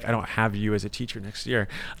head, I'd be like, I don't have you as a teacher next year.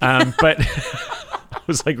 But I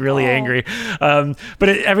was like really angry. But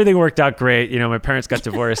everything worked out great. My parents got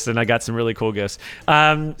divorced and I got some really cool gifts. So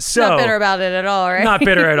not bitter about it at all, right? Not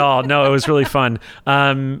bitter at all. No, it was really fun.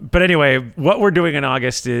 But anyway, what we're doing in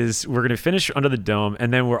August is we're going to finish Under the Dome,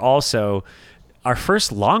 and then we're also our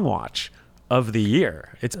first long watch of the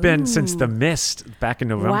year. It's been since The Mist back in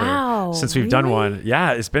November since we've done one.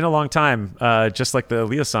 Yeah, it's been a long time, just like the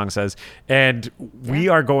Leo song says. And we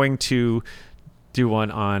are going to do one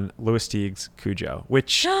on Louis Teague's Cujo,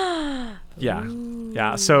 which yeah.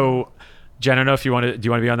 So Jen, I don't know if do you want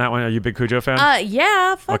to be on that one? Are you a big Cujo fan?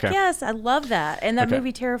 Yeah, yes. I love that. And that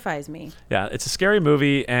movie terrifies me. Yeah, it's a scary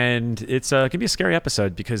movie, and it's going to be a scary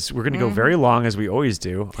episode because we're going to go very long, as we always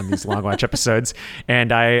do on these long watch episodes.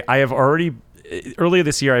 And I have already, earlier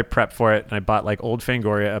this year, I prepped for it, and I bought old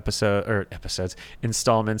Fangoria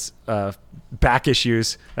installments, back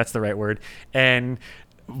issues, that's the right word. And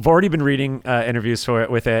I've already been reading interviews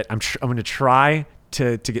with it. I'm going to try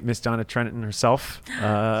to get Miss Donna Trenton herself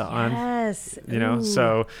on. Yes.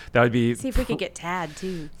 So that would be. See if we could get Tad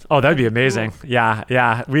too. Oh, that'd be amazing. Cool.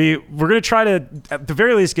 Yeah. We're gonna try to, at the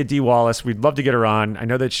very least, get Dee Wallace. We'd love to get her on. I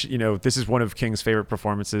know that this is one of King's favorite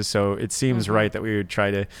performances, so it seems right that we would try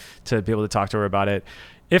to be able to talk to her about it.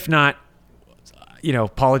 If not,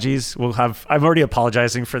 apologies. I'm already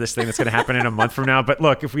apologizing for this thing that's going to happen in a month from now. But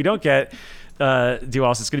look, if we don't get Dee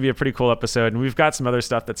Wallace, it's going to be a pretty cool episode. And we've got some other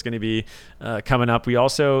stuff that's going to be coming up. We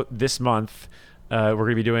also, this month, we're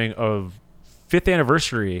going to be doing a 5th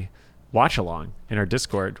anniversary watch along in our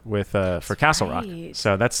Discord for Castle Rock.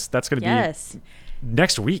 So that's going to be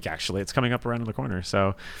next week, actually. It's coming up around the corner.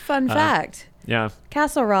 So fun fact. Yeah.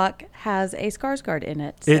 Castle Rock has a Skarsgård in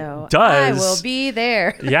it. So it does. I will be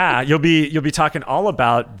there. Yeah, you'll be talking all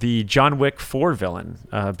about the John Wick 4 villain,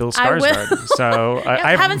 Bill Skarsgård. So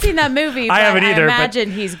I haven't seen that movie, but I haven't either. I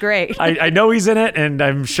imagine he's great. I know he's in it, and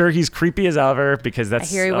I'm sure he's creepy as ever because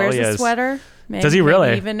that's I hear he wears a sweater. Maybe, does he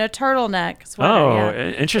really? Even a turtleneck sweater. Oh,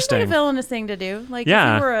 interesting. It's like a villainous thing to do. If you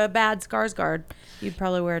were a bad Skarsgård, you'd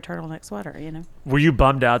probably wear a turtleneck sweater, Were you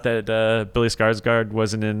bummed out that Billy Skarsgård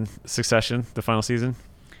wasn't in Succession, the final season?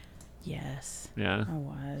 Yes. Yeah. I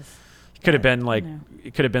was. It could have been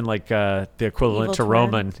the equivalent Evil to twin?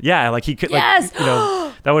 Roman. Yeah, he could yes!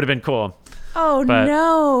 That would have been cool. Oh, but,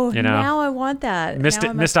 no. Now I want that.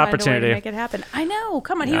 Missed opportunity to make it happen. I know.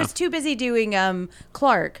 Come on. He was too busy doing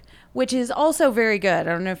Clark, which is also very good.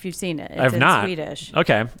 I don't know if you've seen it. It's in Swedish.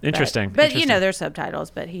 Okay, interesting. But there's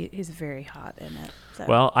subtitles, but he's very hot in it. So.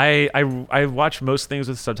 Well, I watch most things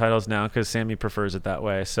with subtitles now because Sammy prefers it that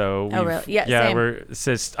way. So really? Yeah,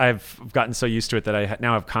 same. I've gotten so used to it that I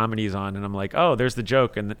now have comedies on, and I'm like, oh, there's the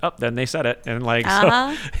joke, and then they said it, and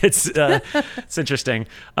so it's interesting.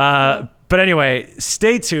 But anyway,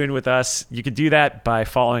 stay tuned with us. You could do that by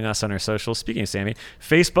following us on our socials. Speaking of Sammy,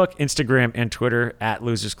 Facebook, Instagram, and Twitter at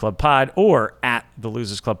Losers Club Pod or at the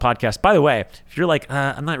Losers Club Podcast. By the way, if you're like,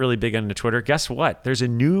 I'm not really big into Twitter, guess what? There's a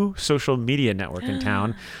new social media network in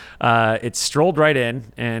town. It's strolled right in,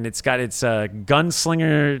 and it's got its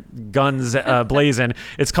gunslinger guns blazing.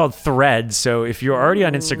 It's called Threads. So if you're already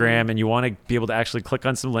on Instagram and you want to be able to actually click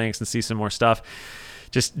on some links and see some more stuff,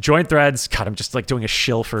 just join Threads. God, I'm just doing a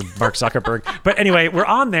shill for Mark Zuckerberg. But anyway, we're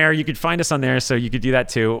on there. You could find us on there, so you could do that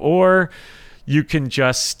too. Or you can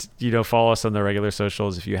just, follow us on the regular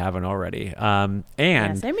socials if you haven't already. And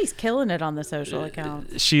Sammy's killing it on the social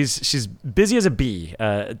account. She's busy as a bee.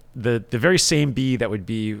 The very same bee that would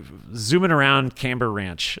be zooming around Camber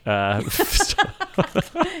Ranch. Nice.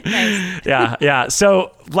 Yeah.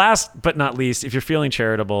 So last but not least, if you're feeling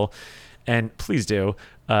charitable, and please do,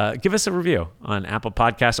 give us a review on Apple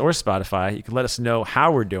Podcasts or Spotify. You can let us know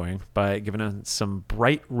how we're doing by giving us some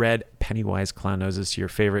bright red Pennywise clown noses to your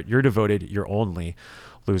favorite, your devoted, your only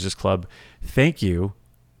Losers Club. Thank you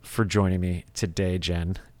for joining me today,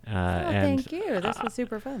 Jen. Thank you. This was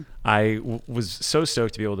super fun. I was so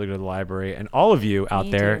stoked to be able to go to the library, and all of you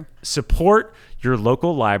out there, support your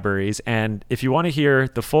local libraries. And if you want to hear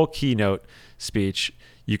the full keynote speech,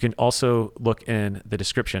 you can also look in the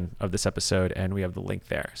description of this episode, and we have the link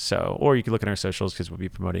there. So, or you can look in our socials because we'll be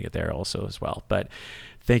promoting it there also as well. But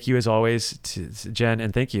thank you as always to Jen,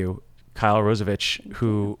 and thank you, Kyle Rosevich,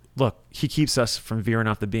 who, look, he keeps us from veering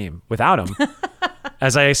off the beam. Without him,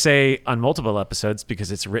 as I say on multiple episodes,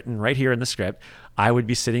 because it's written right here in the script, I would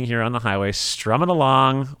be sitting here on the highway strumming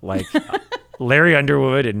along like Larry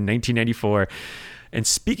Underwood in 1994. And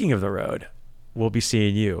speaking of the road, we'll be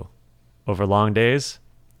seeing you over long days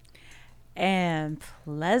and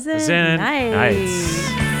pleasant nights.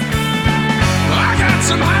 I got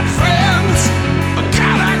some hot friends.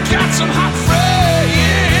 God, I got some hot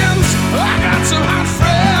friends. I got some hot